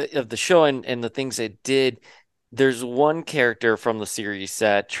the show and the things it did, there's one character from the series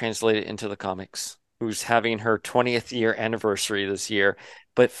that translated into the comics who's having her 20th year anniversary this year,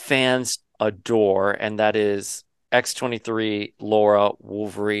 but fans adore, and that is X-23 Laura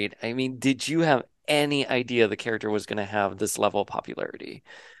Wolverine. I mean, did you have any idea the character was going to have this level of popularity?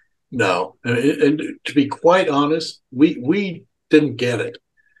 No, and to be quite honest, we didn't get it.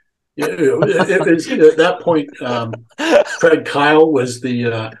 It was, at that point, Craig Kyle was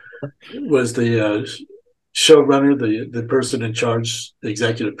the showrunner, the person in charge, the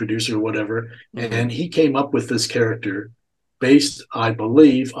executive producer or whatever, and he came up with this character based, I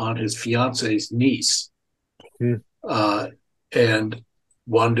believe, on his fiance's niece, and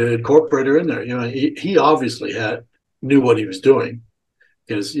wanted to incorporate her in there. He obviously knew what he was doing,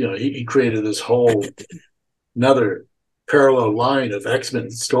 because he created this whole another parallel line of X-Men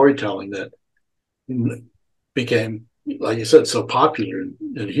storytelling that became, like you said, so popular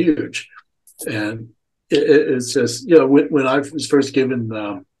and huge. And it's just, when I was first given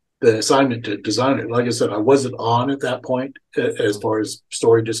the assignment to design it, like I said, I wasn't on at that point as far as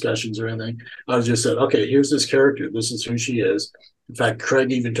story discussions or anything. I was just said, okay, here's this character. This is who she is. In fact,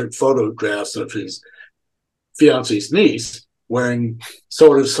 Craig even took photographs of his fiance's niece wearing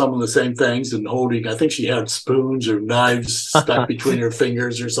sort of some of the same things and holding, I think she had spoons or knives stuck between her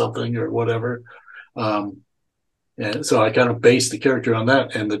fingers or something or whatever. And so I kind of based the character on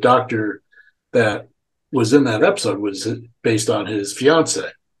that. And the doctor that was in that episode was based on his fiance.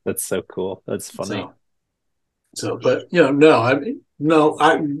 That's so cool. That's funny. But you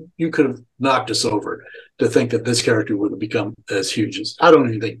could have knocked us over to think that this character would have become as huge as, I don't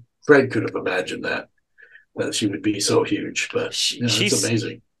even think Craig could have imagined that she would be so huge. But she's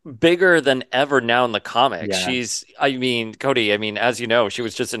amazing. Bigger than ever now in the comics. Yeah. Cody, as you know, she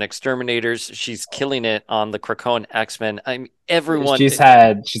was just in Exterminators. She's killing it on the Krakoan X-Men. Everyone. She's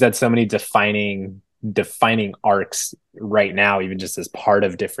had so many defining arcs right now, even just as part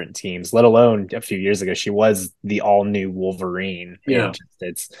of different teams, let alone a few years ago she was the all new Wolverine. Yeah.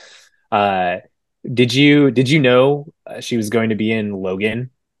 Did you know she was going to be in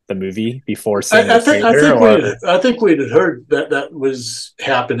Logan, the movie, before seeing I think we had heard that was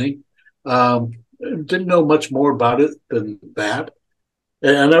happening. Didn't know much more about it than that,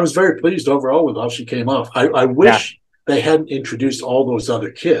 and I was very pleased overall with how she came off. I wish they hadn't introduced all those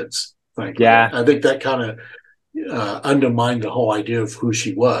other kids. Frankly. Yeah, I think that kind of undermined the whole idea of who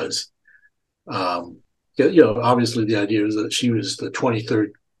she was. Obviously the idea is that she was the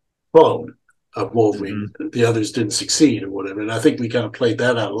 23rd clone of Wolverine. Mm-hmm. The others didn't succeed or whatever. And I think we kind of played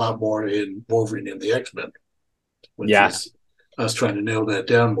that out a lot more in Wolverine and the X-Men. Was us trying to nail that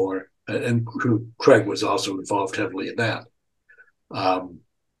down more. And Craig was also involved heavily in that.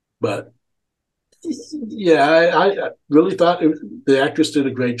 But I really thought the actress did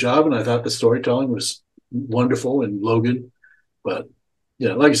a great job, and I thought the storytelling was wonderful in Logan. But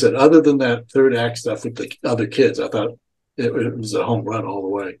yeah, like I said, other than that third act stuff with the other kids, I thought it was a home run all the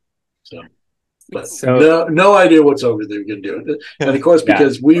way. So, but no idea whatsoever they were going to do. And of course,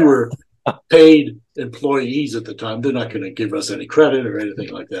 because we were paid employees at the time, they're not going to give us any credit or anything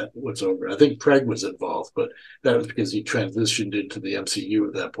like that whatsoever. I think Craig was involved, but that was because he transitioned into the MCU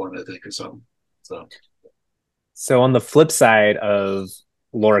at that point, I think, or something. So on the flip side of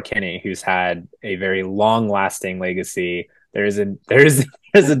Laura Kinney, who's had a very long-lasting legacy, there's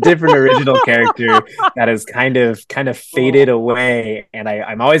a different original character that has kind of faded away, and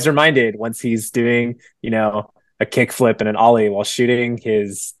I'm always reminded once he's doing a kickflip and an ollie while shooting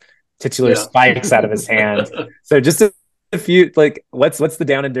his titular spikes out of his hand. So just a few, like, what's the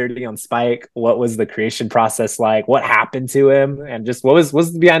down and dirty on Spike? What was the creation process like? What happened to him? And just what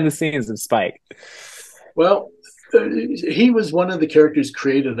was the behind the scenes of Spike? Well, he was one of the characters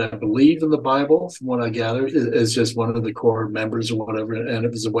created, I believe, in the Bible, from what I gather, as just one of the core members or whatever. And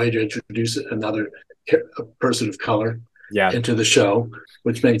it was a way to introduce another person of color into the show,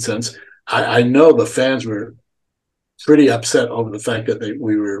 which made sense. I know the fans were pretty upset over the fact that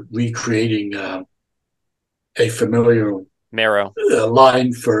we were recreating a familiar Marrow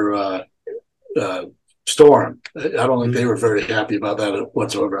line for Storm. I don't think they were very happy about that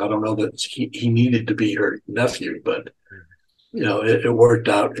whatsoever. I don't know that he needed to be her nephew, but it worked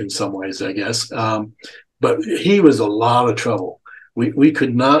out in some ways, I guess. But he was a lot of trouble. We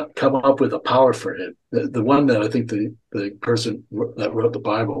could not come up with a power for him. The one that I think the person that wrote the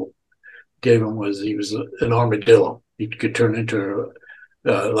Bible gave him was he was an armadillo. He could turn into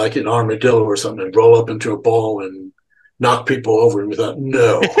like an armadillo or something and roll up into a ball and knock people over. And we thought,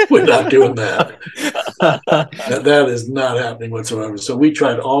 no, we're not doing that. That is not happening whatsoever. So we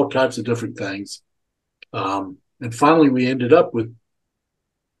tried all types of different things. And finally, we ended up with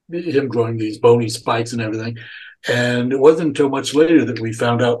him growing these bony spikes and everything. And it wasn't until much later that we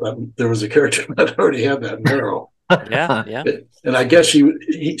found out that there was a character that already had that Meryl. Yeah. And I guess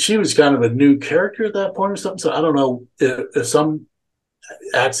she was kind of a new character at that point or something. So I don't know if some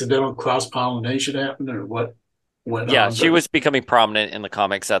accidental cross-pollination happened or what went on. Yeah, she was becoming prominent in the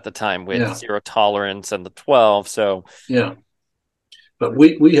comics at the time with Zero Tolerance and the 12. So yeah, but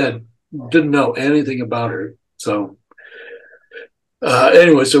we didn't know anything about her. So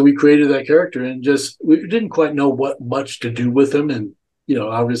anyway, so we created that character and we didn't quite know what much to do with him. And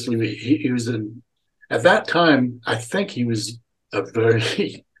obviously he was in. At that time, I think he was a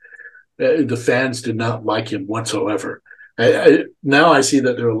very. The fans did not like him whatsoever. Now I see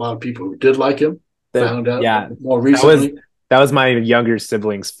that there are a lot of people who did like him. Found out more recently. That was my younger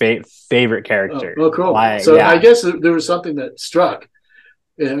sibling's favorite character. Oh, cool. I guess there was something that struck.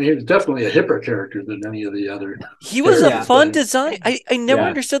 And he was definitely a hipper character than any of the other. He was a fun design. I never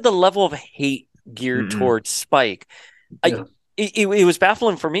understood the level of hate geared towards Spike. It was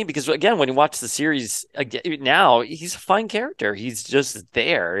baffling for me because, again, when you watch the series now, he's a fine character. He's just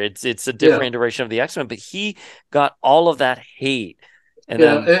there. It's a different iteration of the X-Men, but he got all of that hate. And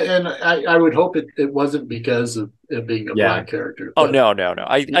I would hope it wasn't because of it being a black character. But, no.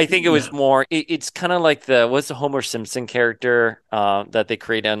 I think it was more. It's kind of like what's the Homer Simpson character that they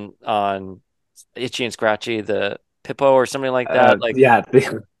create on Itchy and Scratchy, the Pippo or something like that.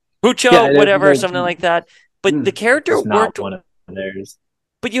 Pucho, whatever, something like that. But the character worked. One of theirs.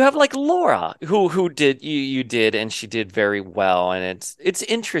 But you have like Laura, who did you did, and she did very well, and it's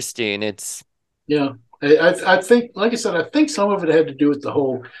interesting. I think, like I said, I think some of it had to do with the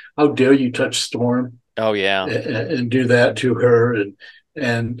whole "how dare you touch Storm." Oh yeah, and do that to her,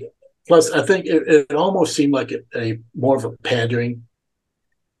 and plus, I think it almost seemed like a more of a pandering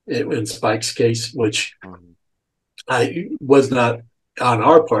in Spike's case, which I was not on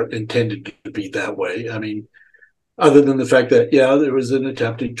our part intended to be that way. I mean, other than the fact that there was an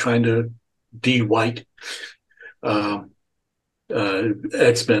attempt at trying to de-white X-Men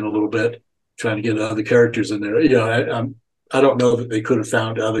a little bit, trying to get other characters in there. I don't know that they could have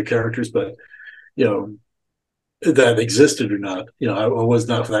found other characters, but that existed or not. I was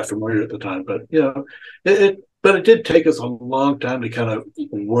not that familiar at the time, but it did take us a long time to kind of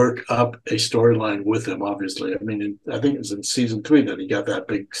work up a storyline with him. Obviously, I mean, I think it was in season 3 that he got that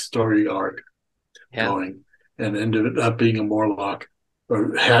big story arc going, and ended up being a Morlock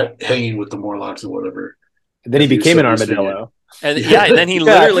or hanging with the Morlocks or whatever. And then he became an armadillo. And then he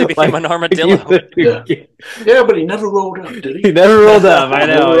literally became an armadillo. But he never rolled up, did he? He never rolled up. I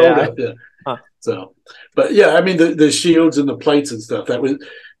know. So, but I mean, the shields and the plates and stuff,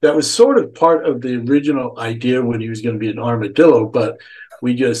 that was sort of part of the original idea when he was going to be an armadillo, but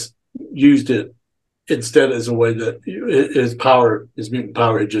we just used it instead as a way that his mutant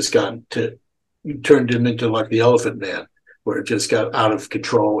power had just turned him into like the Elephant Man. where it just got out of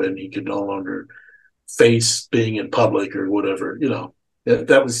control and he could no longer face being in public or whatever.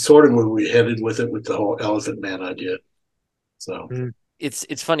 That was sort of where we headed with it, with the whole Elephant Man idea. So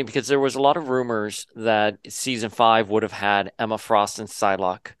it's funny because there was a lot of rumors that season 5 would have had Emma Frost and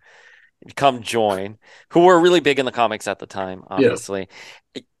Psylocke come join, who were really big in the comics at the time, obviously.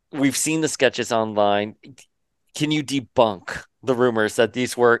 Yeah. We've seen the sketches online. Can you debunk the rumors that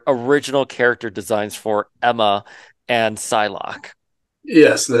these were original character designs for Emma and Psylocke?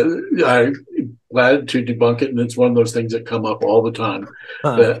 Yes, I'm glad to debunk it, and it's one of those things that come up all the time.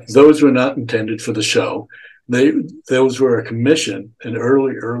 That those were not intended for the show. Those were a commission, an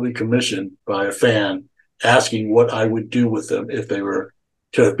early commission by a fan asking what I would do with them if they were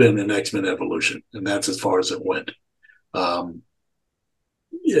to have been in X-Men Evolution, and that's as far as it went.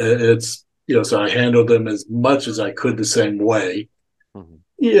 So I handled them as much as I could the same way. Mm-hmm.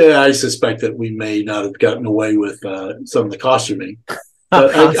 Yeah, I suspect that we may not have gotten away with some of the costuming.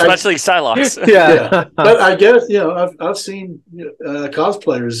 Especially Psylocke's. Yeah. But I guess, I've seen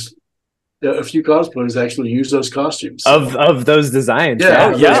cosplayers, a few cosplayers actually use those costumes. Of those designs.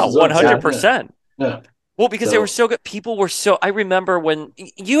 Yeah, 100%. Yeah. Well, because they were so good. I remember when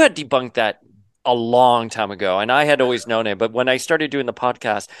you had debunked that a long time ago, and I had always known it. But when I started doing the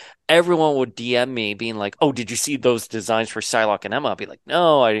podcast, everyone would DM me being like, "Oh, did you see those designs for Psylocke and Emma?" I'd be like,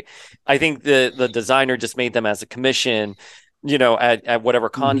 "No, I think the designer just made them as a commission, at whatever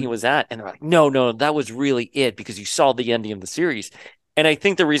con he was at." And they're like, "No, that was really it because you saw the ending of the series." And I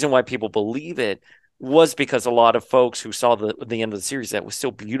think the reason why people believe it was because a lot of folks who saw the end of the series that was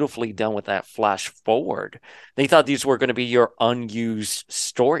so beautifully done with that flash forward, they thought these were going to be your unused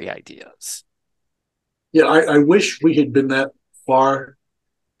story ideas. Yeah, I wish we had been that far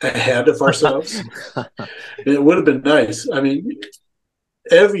ahead of ourselves. It would have been nice. I mean,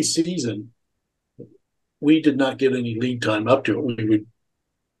 every season, we did not get any lead time up to it.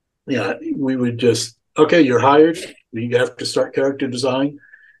 We would just, okay, you're hired. You have to start character design.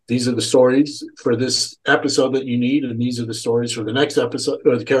 These are the stories for this episode that you need, and these are the stories for the next episode,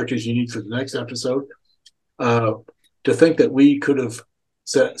 or the characters you need for the next episode. To think that we could have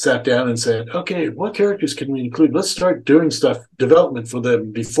sat down and said, okay, what characters can we include? Let's start doing development for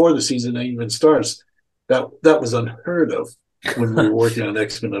them before the season even starts. That was unheard of when we were working on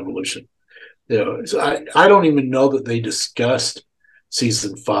X-Men Evolution. So I don't even know that they discussed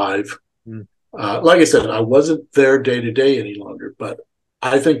season 5. Like I said, I wasn't there day to day any longer, but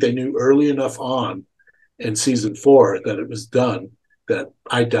I think they knew early enough on in season 4 that it was done that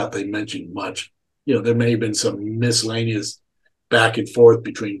I doubt they mentioned much. There may have been some miscellaneous back and forth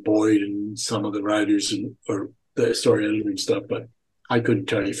between Boyd and some of the writers or the story editing stuff, but I couldn't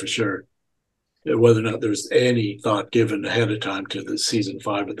tell you for sure whether or not there's any thought given ahead of time to the season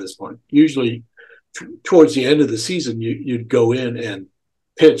 5 at this point. Usually towards the end of the season, you'd go in and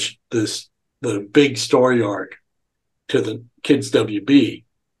pitch the big story arc to the kids WB,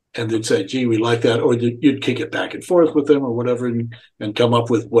 and they'd say, gee, we like that, or you'd kick it back and forth with them or whatever and come up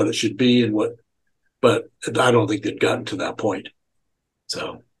with what it should be but I don't think they'd gotten to that point.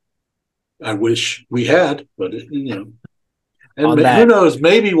 So I wish we had, but and who knows,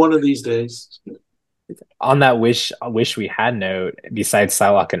 maybe one of these days. On that wish we had note, besides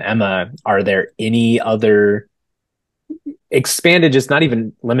Psylocke and Emma, are there any other expanded, just not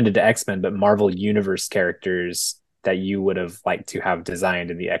even limited to X-Men, but Marvel Universe characters that you would have liked to have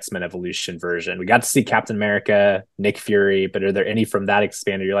designed in the X-Men Evolution version? We got to see Captain America, Nick Fury, but are there any from that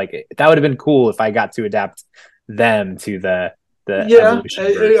expanded you're like, that would have been cool if I got to adapt them to the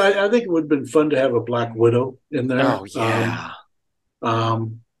I think it would have been fun to have a Black Widow in there. Oh yeah.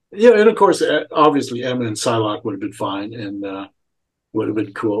 And of course, obviously Emma and Psylocke would have been fine and would have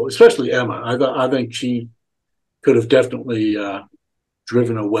been cool, especially Emma. I think she could have definitely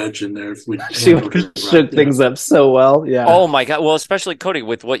driven a wedge in there if we shook things up so well. Yeah. Oh my God. Well, especially Cody,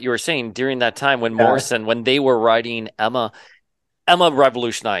 with what you were saying during that time when Morrison, when they were writing Emma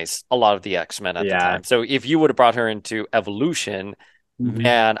revolutionized a lot of the X-Men at the time. So if you would have brought her into Evolution,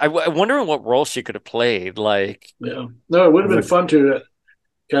 man, I wonder what role she could have played. Like, no, it would have been fun to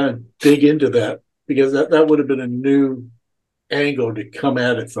kind of dig into that, because that would have been a new angle to come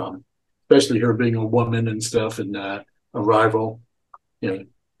at it from, especially her being a woman and stuff and a rival.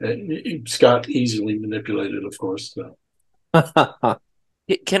 Scott easily manipulated, of course. So.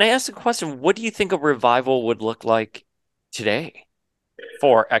 Can I ask a question? What do you think a revival would look like today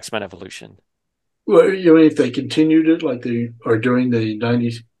for X-Men Evolution? Well, if they continued it like they are doing the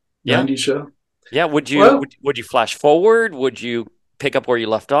 90s show? Yeah. Would you flash forward? Would you pick up where you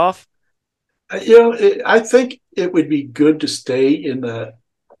left off? I think it would be good to stay in the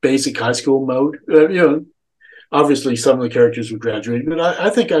basic high school mode. obviously some of the characters would graduate, but I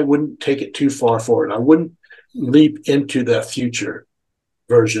think I wouldn't take it too far forward. I wouldn't leap into that future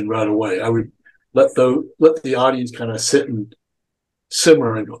version right away. I would let the audience kind of sit and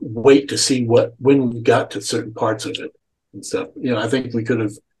simmer and wait to see when we got to certain parts of it and stuff. I think we could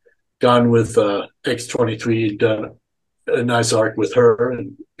have gone with X-23 and done a nice arc with her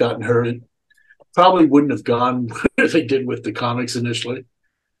and gotten her in. Probably wouldn't have gone where they did with the comics initially,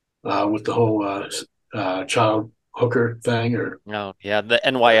 with the whole child hooker thing. The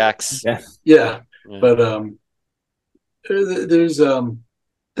NYX. Yeah. But there's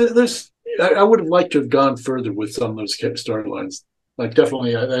I would have liked to have gone further with some of those storylines. Like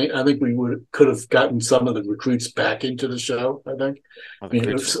definitely, I think we could have gotten some of the recruits back into the show. I think.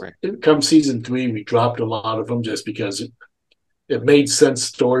 Come season 3, we dropped a lot of them just because it made sense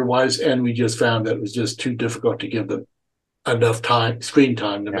story wise, and we just found that it was just too difficult to give them enough screen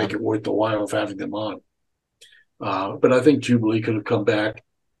time to make it worth the while of having them on. But I think Jubilee could have come back,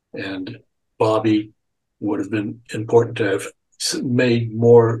 and Bobby would have been important to have made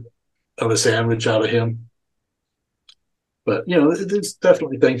more of a sandwich out of him. But, there's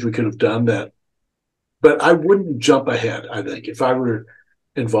definitely things we could have done that. But I wouldn't jump ahead, I think. If I were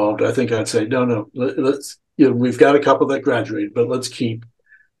involved, I think I'd say, no, let's, we've got a couple that graduated, but let's keep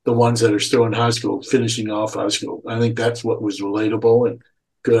the ones that are still in high school, finishing off high school. I think that's what was relatable and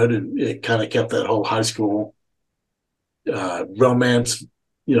good. And it kind of kept that whole high school romance,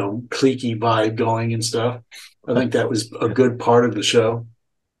 cliquey vibe going and stuff. I think that was a good part of the show.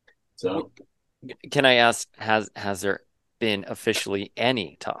 So, can I ask, has there been officially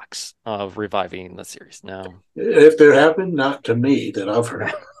any talks of reviving the series? No. If there have been, not to me that I've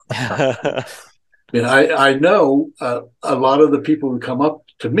heard. I know a lot of the people who come up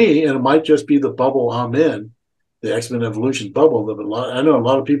to me, and it might just be the bubble I'm in, the X-Men Evolution bubble. I know a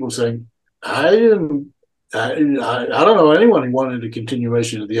lot of people saying, I don't know anyone who wanted a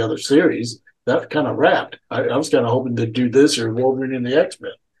continuation of the other series. That kind of wrapped. I was kind of hoping to do this or Wolverine and the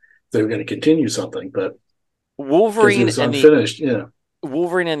X-Men. They were going to continue something, but Wolverine it's unfinished.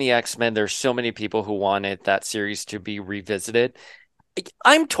 Wolverine and the X-Men. There's so many people who wanted that series to be revisited.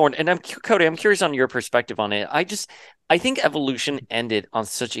 I'm torn, and Cody, I'm curious on your perspective on it. I think Evolution ended on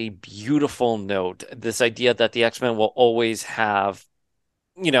such a beautiful note. This idea that the X-Men will always have,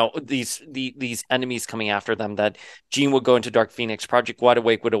 these enemies coming after them. That Jean would go into Dark Phoenix, Project Wide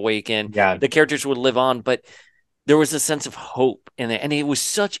Awake would awaken. Yeah. The characters would live on, but there was a sense of hope in it, and it was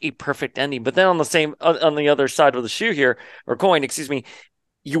such a perfect ending. But then on the other side of the shoe here, or coin, excuse me,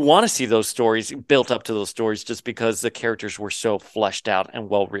 you want to see those stories built up to those stories just because the characters were so fleshed out and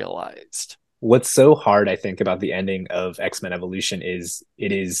well realized. What's so hard, I think, about the ending of X-Men Evolution is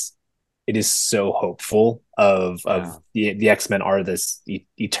it is so hopeful of the X-Men are this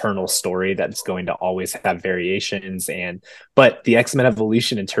eternal story that's going to always have variations, but the X-Men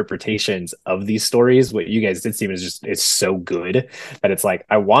Evolution interpretations of these stories, what you guys did see is so good that it's like,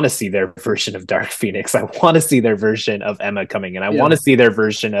 I want to see their version of Dark Phoenix. I want to see their version of Emma coming in. I want to see their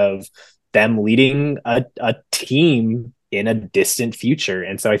version of them leading a team in a distant future.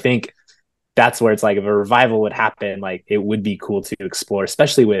 And so I think that's where it's like, if a revival would happen, like it would be cool to explore,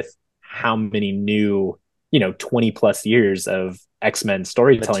 especially with how many new 20 plus years of X-Men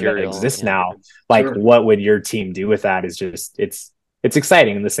storytelling that exists now. Like, what would your team do with that? Is just it's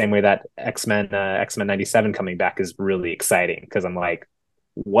exciting in the same way that X-Men 97 coming back is really exciting, because I'm like,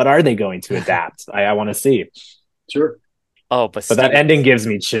 what are they going to adapt? I want to see. Sure. Oh, but that ending gives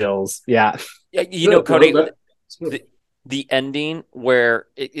me chills. Yeah. Cody, the ending where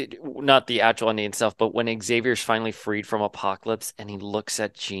not the actual ending itself, but when Xavier's finally freed from Apocalypse and he looks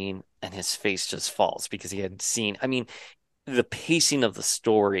at Jean and his face just falls because he had seen, the pacing of the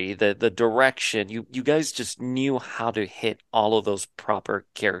story, the direction, you guys just knew how to hit all of those proper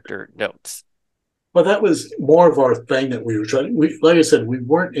character notes. Well, that was more of our thing that we were trying. Like I said, we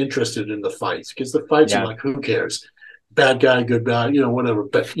weren't interested in the fights, because the fights are like, who cares? Bad guy, good guy, whatever.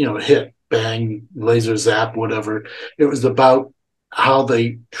 But hit, bang, laser zap, whatever. It was about how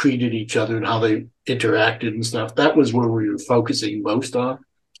they treated each other and how they interacted and stuff. That was where we were focusing most on,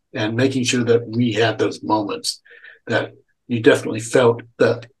 and making sure that we had those moments that you definitely felt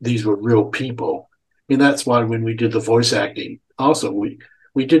that these were real people. That's why when we did the voice acting, also we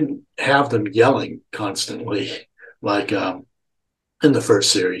didn't have them yelling constantly like in the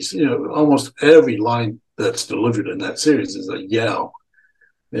first series. Almost every line that's delivered in that series is a yell.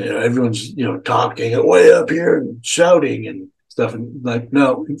 Everyone's talking way up here and shouting and stuff, and like,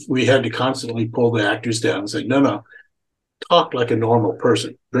 no, we had to constantly pull the actors down and say, no, talk like a normal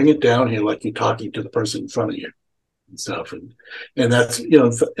person, bring it down here like you're talking to the person in front of you and stuff. And that's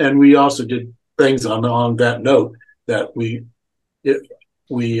and we also did things on that note that we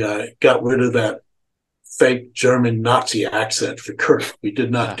got rid of that fake German Nazi accent for Kurt. We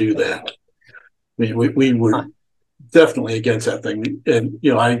did not do that. I mean, we were definitely against that thing. And,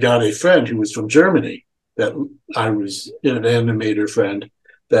 I got a friend who was from Germany that I was an animator friend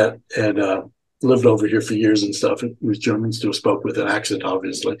that had lived over here for years and stuff. It was German, still spoke with an accent,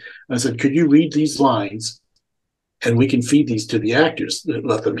 obviously. I said, could you read these lines and we can feed these to the actors,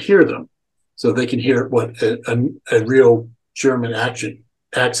 let them hear them so they can hear what a real German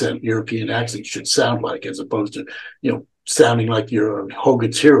accent, European accent should sound like, as opposed to, sounding like you're on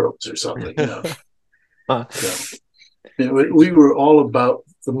Hogan's Heroes or something. So, we were all about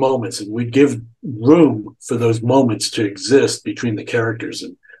the moments, and we'd give room for those moments to exist between the characters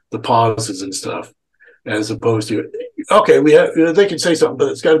and the pauses and stuff, as opposed to, okay, they can say something, but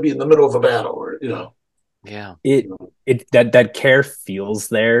it's got to be in the middle of a battle, or Yeah. That care feels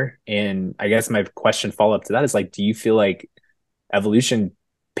there. And I guess my question follow up to that is like, do you feel like Evolution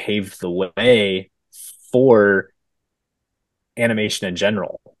paved the way for animation in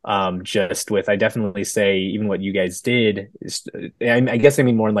general? Just with, I definitely say, even what you guys did is, I guess I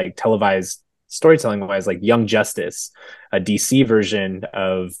mean more like televised storytelling wise, like Young Justice, a DC version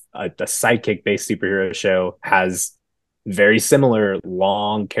of a sidekick based superhero show, has very similar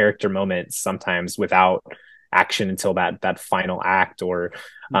long character moments, sometimes without action until that final act. Or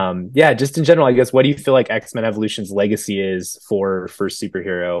just in general, I guess, what do you feel like X-Men Evolution's legacy is for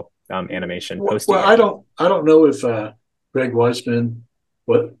superhero animation? Well, I don't know if Greg Weisman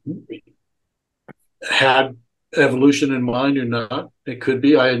had Evolution in mind or not. It could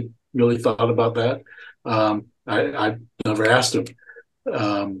be. I had really thought about that. I never asked him,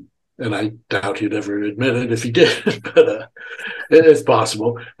 and I doubt he'd ever admit it if he did, but it's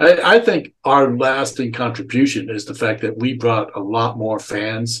possible. I think our lasting contribution is the fact that we brought a lot more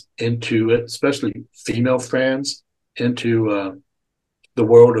fans into it, especially female fans, into the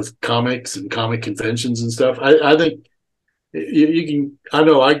world of comics and comic conventions and stuff. I think you can. I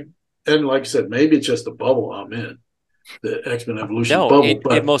know. And like I said, maybe it's just a bubble I'm in, the X-Men Evolution bubble.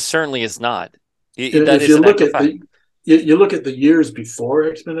 It most certainly is not. If you look at you look at the years before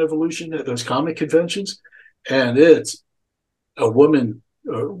X-Men Evolution at those comic conventions, and it's a woman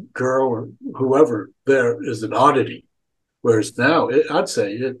or girl or whoever there is an oddity. Whereas now, I'd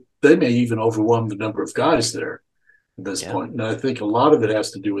say they may even overwhelm the number of guys there at this point. And I think a lot of it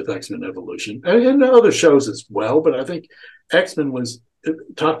has to do with X-Men Evolution and other shows as well. But I think X-Men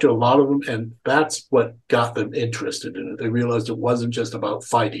talked to a lot of them, and that's what got them interested in it. They realized it wasn't just about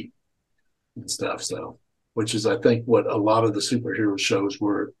fighting and stuff. So, which is, I think, what a lot of the superhero shows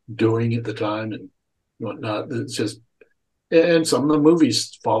were doing at the time and whatnot. It's just, and some of the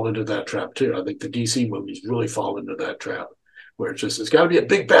movies fall into that trap too. I think the DC movies really fall into that trap, where it's got to be a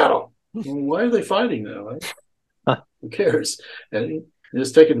big battle. Why are they fighting now? Right? Who cares? And you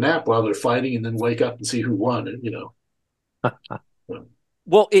just take a nap while they're fighting, and then wake up and see who won.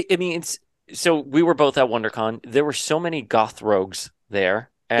 Well, so we were both at WonderCon. There were so many goth rogues there.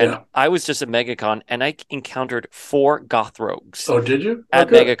 And I was just at MegaCon, and I encountered 4 goth rogues. Oh, did you? At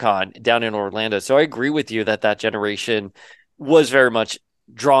MegaCon down in Orlando. So I agree with you that generation was very much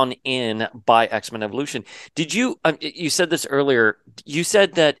drawn in by X-Men Evolution. Did you, you said this earlier, you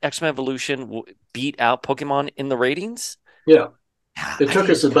said that X-Men Evolution beat out Pokemon in the ratings? Yeah. It took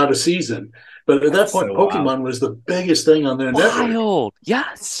us about a season. But at that point, Pokemon was the biggest thing on their network.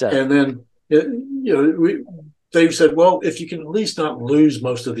 Yes. And then, they said, well, if you can at least not lose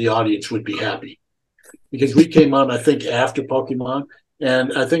most of the audience, would be happy. Because we came on, I think, after Pokemon.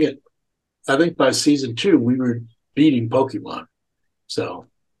 And I think by season 2, we were beating Pokemon. So,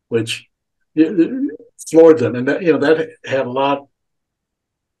 which floored them. And that had a lot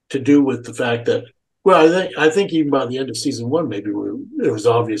to do with the fact that, well, I think even by the end of season 1, maybe it was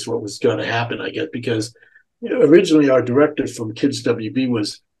obvious what was going to happen, I guess, because originally our directive from Kids WB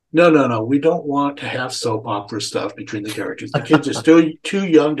was, no, we don't want to have soap opera stuff between the characters. The kids are still too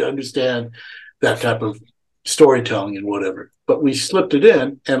young to understand that type of storytelling and whatever. But we slipped it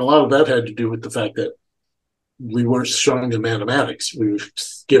in, and a lot of that had to do with the fact that we weren't showing them animatics. We were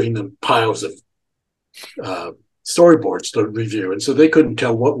giving them piles of storyboards to review, and so they couldn't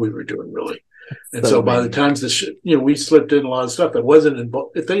tell what we were doing, really. And so by the time we slipped in a lot of stuff that wasn't in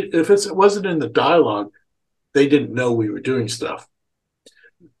if it wasn't in the dialogue, they didn't know we were doing stuff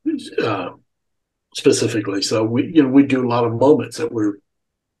specifically. So we do a lot of moments that were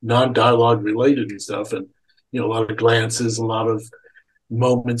non-dialogue related and stuff, and a lot of glances, a lot of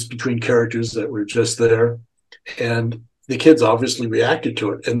moments between characters that were just there, and the kids obviously reacted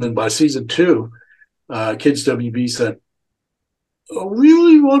to it. And then by season 2, Kids WB said, "Oh, we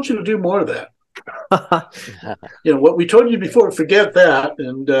really want you to do more of that." What we told you before, forget that.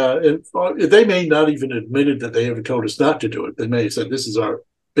 And they may not even admitted that they ever told us not to do it. They may have said, this is our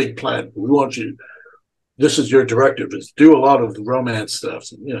big plan. We want you, this is your directive, is do a lot of the romance stuff,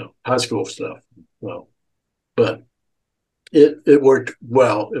 high school stuff. Well, but it worked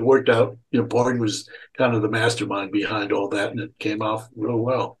well. It worked out. Boyd was kind of the mastermind behind all that, and it came off real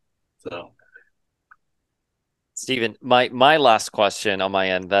well. So, Stephen, my last question on my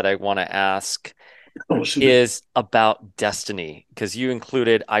end that I want to ask is about Destiny, because you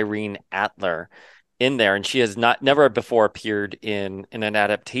included Irene Adler in there, and she has never before appeared in an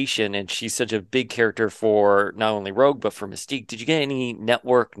adaptation, and she's such a big character for not only Rogue but for Mystique. Did you get any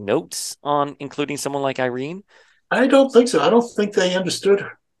network notes on including someone like Irene? I don't think so. I don't think they understood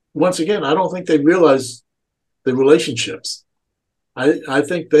her. Once again, I don't think they realized the relationships. I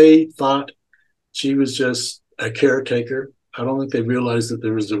think they thought she was just a caretaker. I don't think they realized that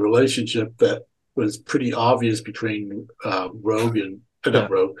there was a relationship that was pretty obvious between Rogue and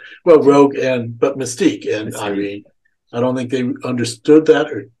Rogue but Mystique and Irene. I don't think they understood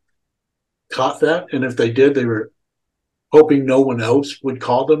that or caught that. And if they did, they were hoping no one else would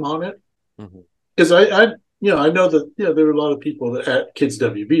call them on it. Because I know that there were a lot of people at Kids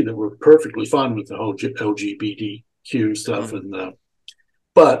WB that were perfectly fine with the whole LGBTQ stuff,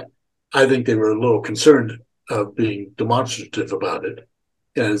 but I think they were a little concerned of being demonstrative about it,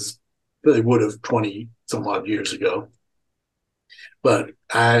 as they would have 20 some odd years ago. But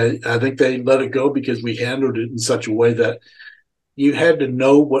I think they let it go because we handled it in such a way that you had to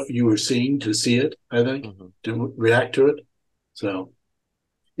know what you were seeing to see it, I think, to react to it. So,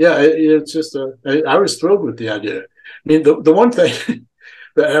 yeah, it's just I was thrilled with the idea. I mean, the one thing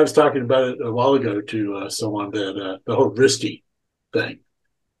that I was talking about it a while ago to someone, that the whole Risty thing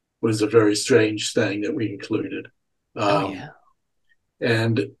was a very strange thing that we included.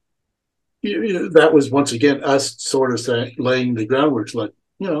 And that was, once again, us sort of laying the groundwork, like,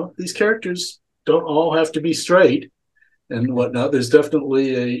 these characters don't all have to be straight and whatnot. There's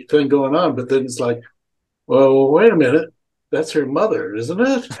definitely a thing going on, but then it's like, well, wait a minute. That's her mother, isn't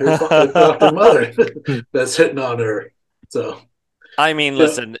it? Her adopted mother that's hitting on her. So, I mean,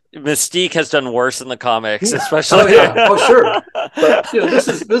 listen, Mystique has done worse in the comics, especially. Sure. But this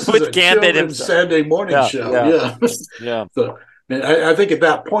is with a Gambit and Saturday morning show. Yeah. So, I think at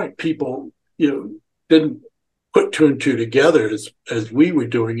that point, people didn't put two and two together as we were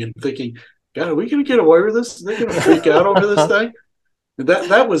doing and thinking, God, are we going to get away with this? Are they going to freak out over this thing?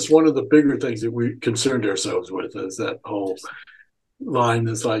 That was one of the bigger things that we concerned ourselves with, is that whole line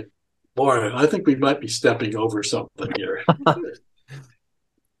that's like, boy, I think we might be stepping over something here.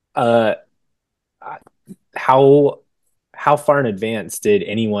 How far in advance did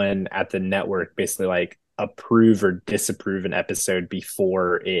anyone at the network basically like approve or disapprove an episode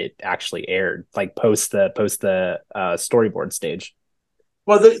before it actually aired, like post the storyboard stage?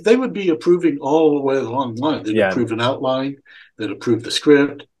 Well, they would be approving all the way along the line. They'd approve an outline, they'd approve the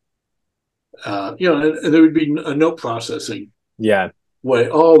script, and there would be a note processing way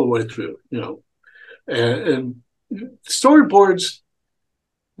all the way through, and storyboards.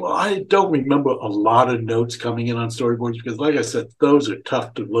 Well, I don't remember a lot of notes coming in on storyboards because, like I said, those are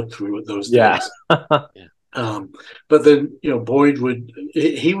tough to look through with those days. But then, Boyd would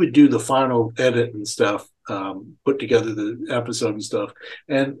do the final edit and stuff, put together the episode and stuff.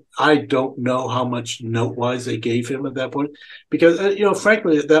 And I don't know how much note-wise they gave him at that point because,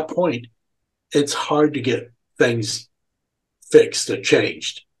 frankly, at that point, it's hard to get things fixed or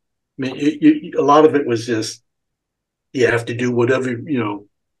changed. I mean, a lot of it was just you have to do whatever,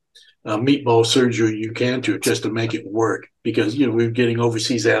 meatball surgery you can to it just to make it work because, we were getting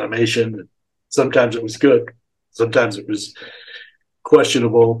overseas animation. Sometimes it was good. Sometimes it was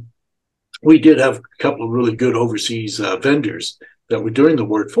questionable. We did have a couple of really good overseas vendors that were doing the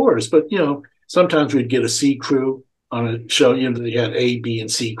work for us, but, sometimes we'd get a C crew on a show. They had A, B,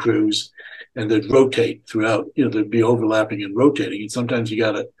 and C crews, and they'd rotate throughout. They'd be overlapping and rotating. And sometimes you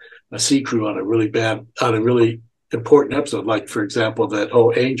got a C crew on a really important episode, like, for example, that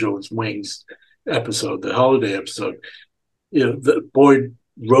whole Angel's Wings episode, the holiday episode. The Boyd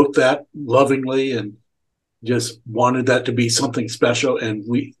wrote that lovingly and just wanted that to be something special, and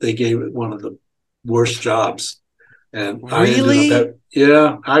they gave it one of the worst jobs. And really?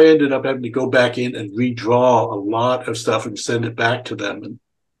 I ended up having to go back in and redraw a lot of stuff and send it back to them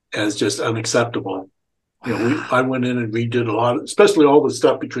as just unacceptable. I went in and redid a lot, especially all the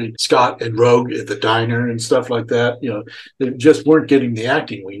stuff between Scott and Rogue at the diner and stuff like that. They just weren't getting the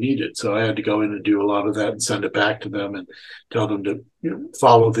acting we needed. So I had to go in and do a lot of that and send it back to them and tell them to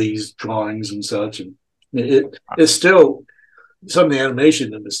follow these drawings and such. And it's still some of the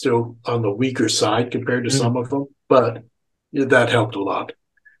animation is still on the weaker side compared to some of them, but that helped a lot.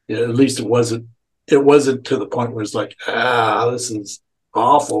 At least it wasn't to the point where it's like, this is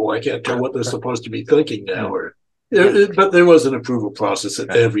awful. I can't tell what they're supposed to be thinking now. But there was an approval process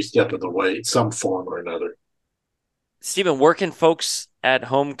at every step of the way, in some form or another. Stephen, where can folks at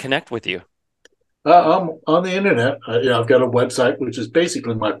home connect with you? I'm on the internet. I've got a website, which is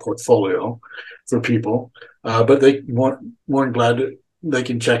basically my portfolio for people. But they more than glad they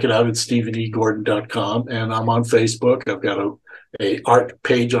can check it out at stephenegordon.com. And I'm on Facebook. I've got a art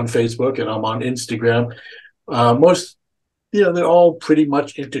page on Facebook, and I'm on Instagram. They're all pretty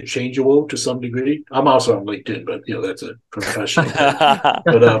much interchangeable to some degree. I'm also on LinkedIn, but that's a professional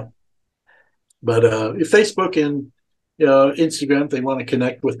thing. But Facebook and Instagram, if they want to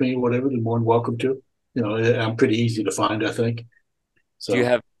connect with me, whatever, they're more than welcome to. I'm pretty easy to find, I think. So, do you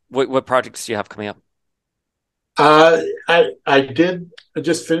have what projects do you have coming up? I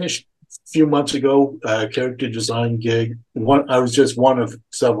just finished a few months ago a character design gig. I was just one of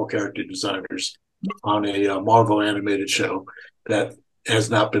several character designers on a Marvel animated show that has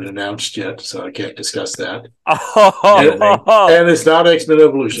not been announced yet, so I can't discuss that. And it's not X-Men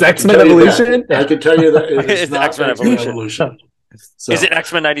Evolution. It's X-Men Evolution? I can tell you that it's not X-Men Evolution. So, is it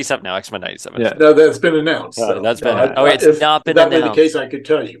X-Men 97? No, X-Men 97. Yeah. No, that's been announced. That's been announced. It's not been announced. If that were the case, I could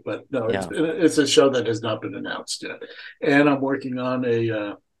tell you, but no, it's a show that has not been announced yet. And I'm working on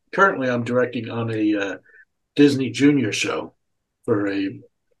currently I'm directing on a Disney Junior show for a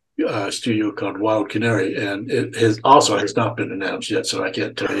studio called Wild Canary, and it has not been announced yet, so I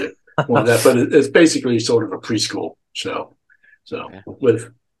can't tell you more of that. But it's basically sort of a preschool show, with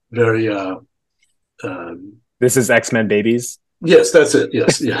very. This is X-Men Babies. Yes, that's it.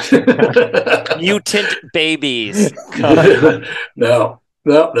 Yes, yeah. Mutant babies. No.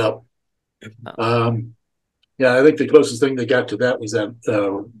 I think the closest thing they got to that was that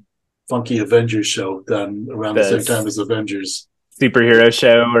funky Avengers show done around the same time as Avengers. Superhero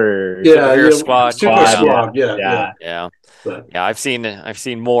show or Superhero Squad. Super Squad. Yeah. But, I've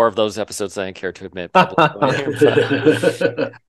seen more of those episodes than I care to admit publicly.